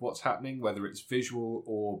deep with what's happening, whether it's visual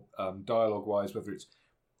or dialogue-wise, whether it's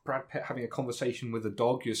Brad Pitt having a conversation with a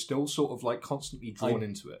dog, you're still sort of like constantly drawn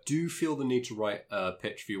into it. Do you feel the need to write a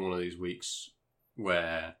pitch for you one of these weeks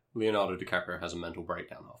where Leonardo DiCaprio has a mental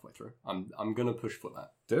breakdown halfway through? I'm going to push for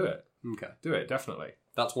that. Do it. Okay. Do it, definitely.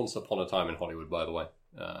 That's Once Upon a Time in Hollywood, by the way.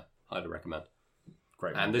 Highly recommend.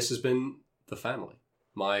 Great. And this has been The Family,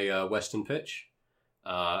 my Western pitch.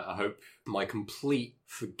 I hope my complete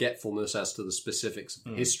forgetfulness as to the specifics of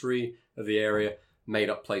the history of the area.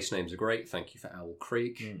 Made up place names are great. Thank you for Owl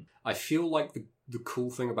Creek. I feel like the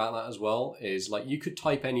cool thing about that as well is, like, you could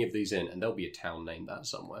type any of these in and there'll be a town named that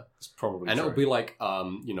somewhere. It's probably and true. It'll be like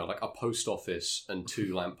like a post office and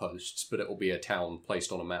 2 lampposts, but it'll be a town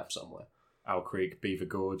placed on a map somewhere. Owl Creek, Beaver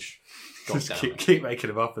Gorge. Just keep making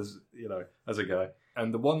them up as I go.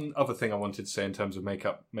 And the one other thing I wanted to say in terms of made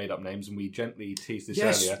up names, and we gently teased this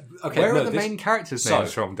earlier. Okay, where are the main characters'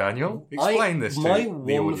 names from, Daniel? Explain this to my the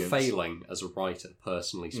one audience. failing as a writer,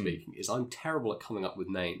 personally speaking, is I'm terrible at coming up with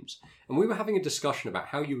names. And we were having a discussion about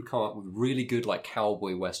how you would come up with really good, like,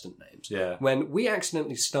 cowboy western names. Yeah. When we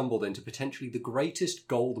accidentally stumbled into potentially the greatest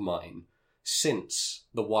gold mine since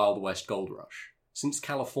the Wild West Gold Rush, since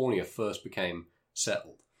California first became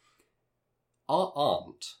settled. Our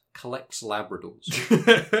aunt collects Labradors.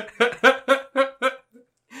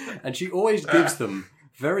 And she always gives them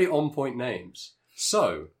very on-point names.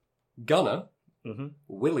 So, Gunner,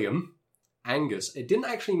 William, Angus. It didn't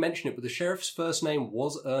actually mention it, but the sheriff's first name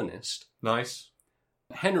was Ernest. Nice.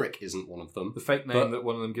 Henrik isn't one of them. The fake name that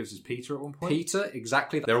one of them gives is Peter at one point? Peter,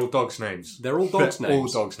 exactly. They're all dogs' names. They're all dogs'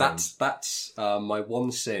 names. All dogs' names. That's my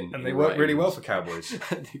one sin. And they work really well for cowboys.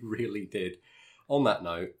 They really did. On that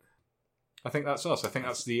note, I think that's us. I think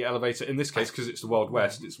that's the elevator. In this case, because it's the Wild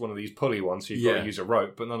West, it's one of these pulley ones, so you've got to use a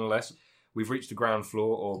rope. But nonetheless, we've reached the ground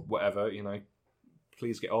floor or whatever,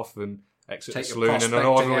 please get off and exit the saloon in an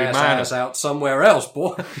orderly manner. Ass out somewhere else,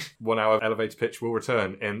 boy. 1 hour elevator pitch will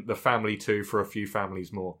return in The Family 2 for a few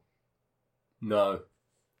families more. No,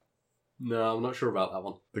 I'm not sure about that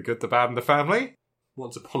one. The Good, the Bad, and the Family?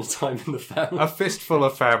 Once Upon a Time in the Family. A fistful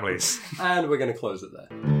of families. And we're going to close it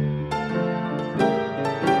there.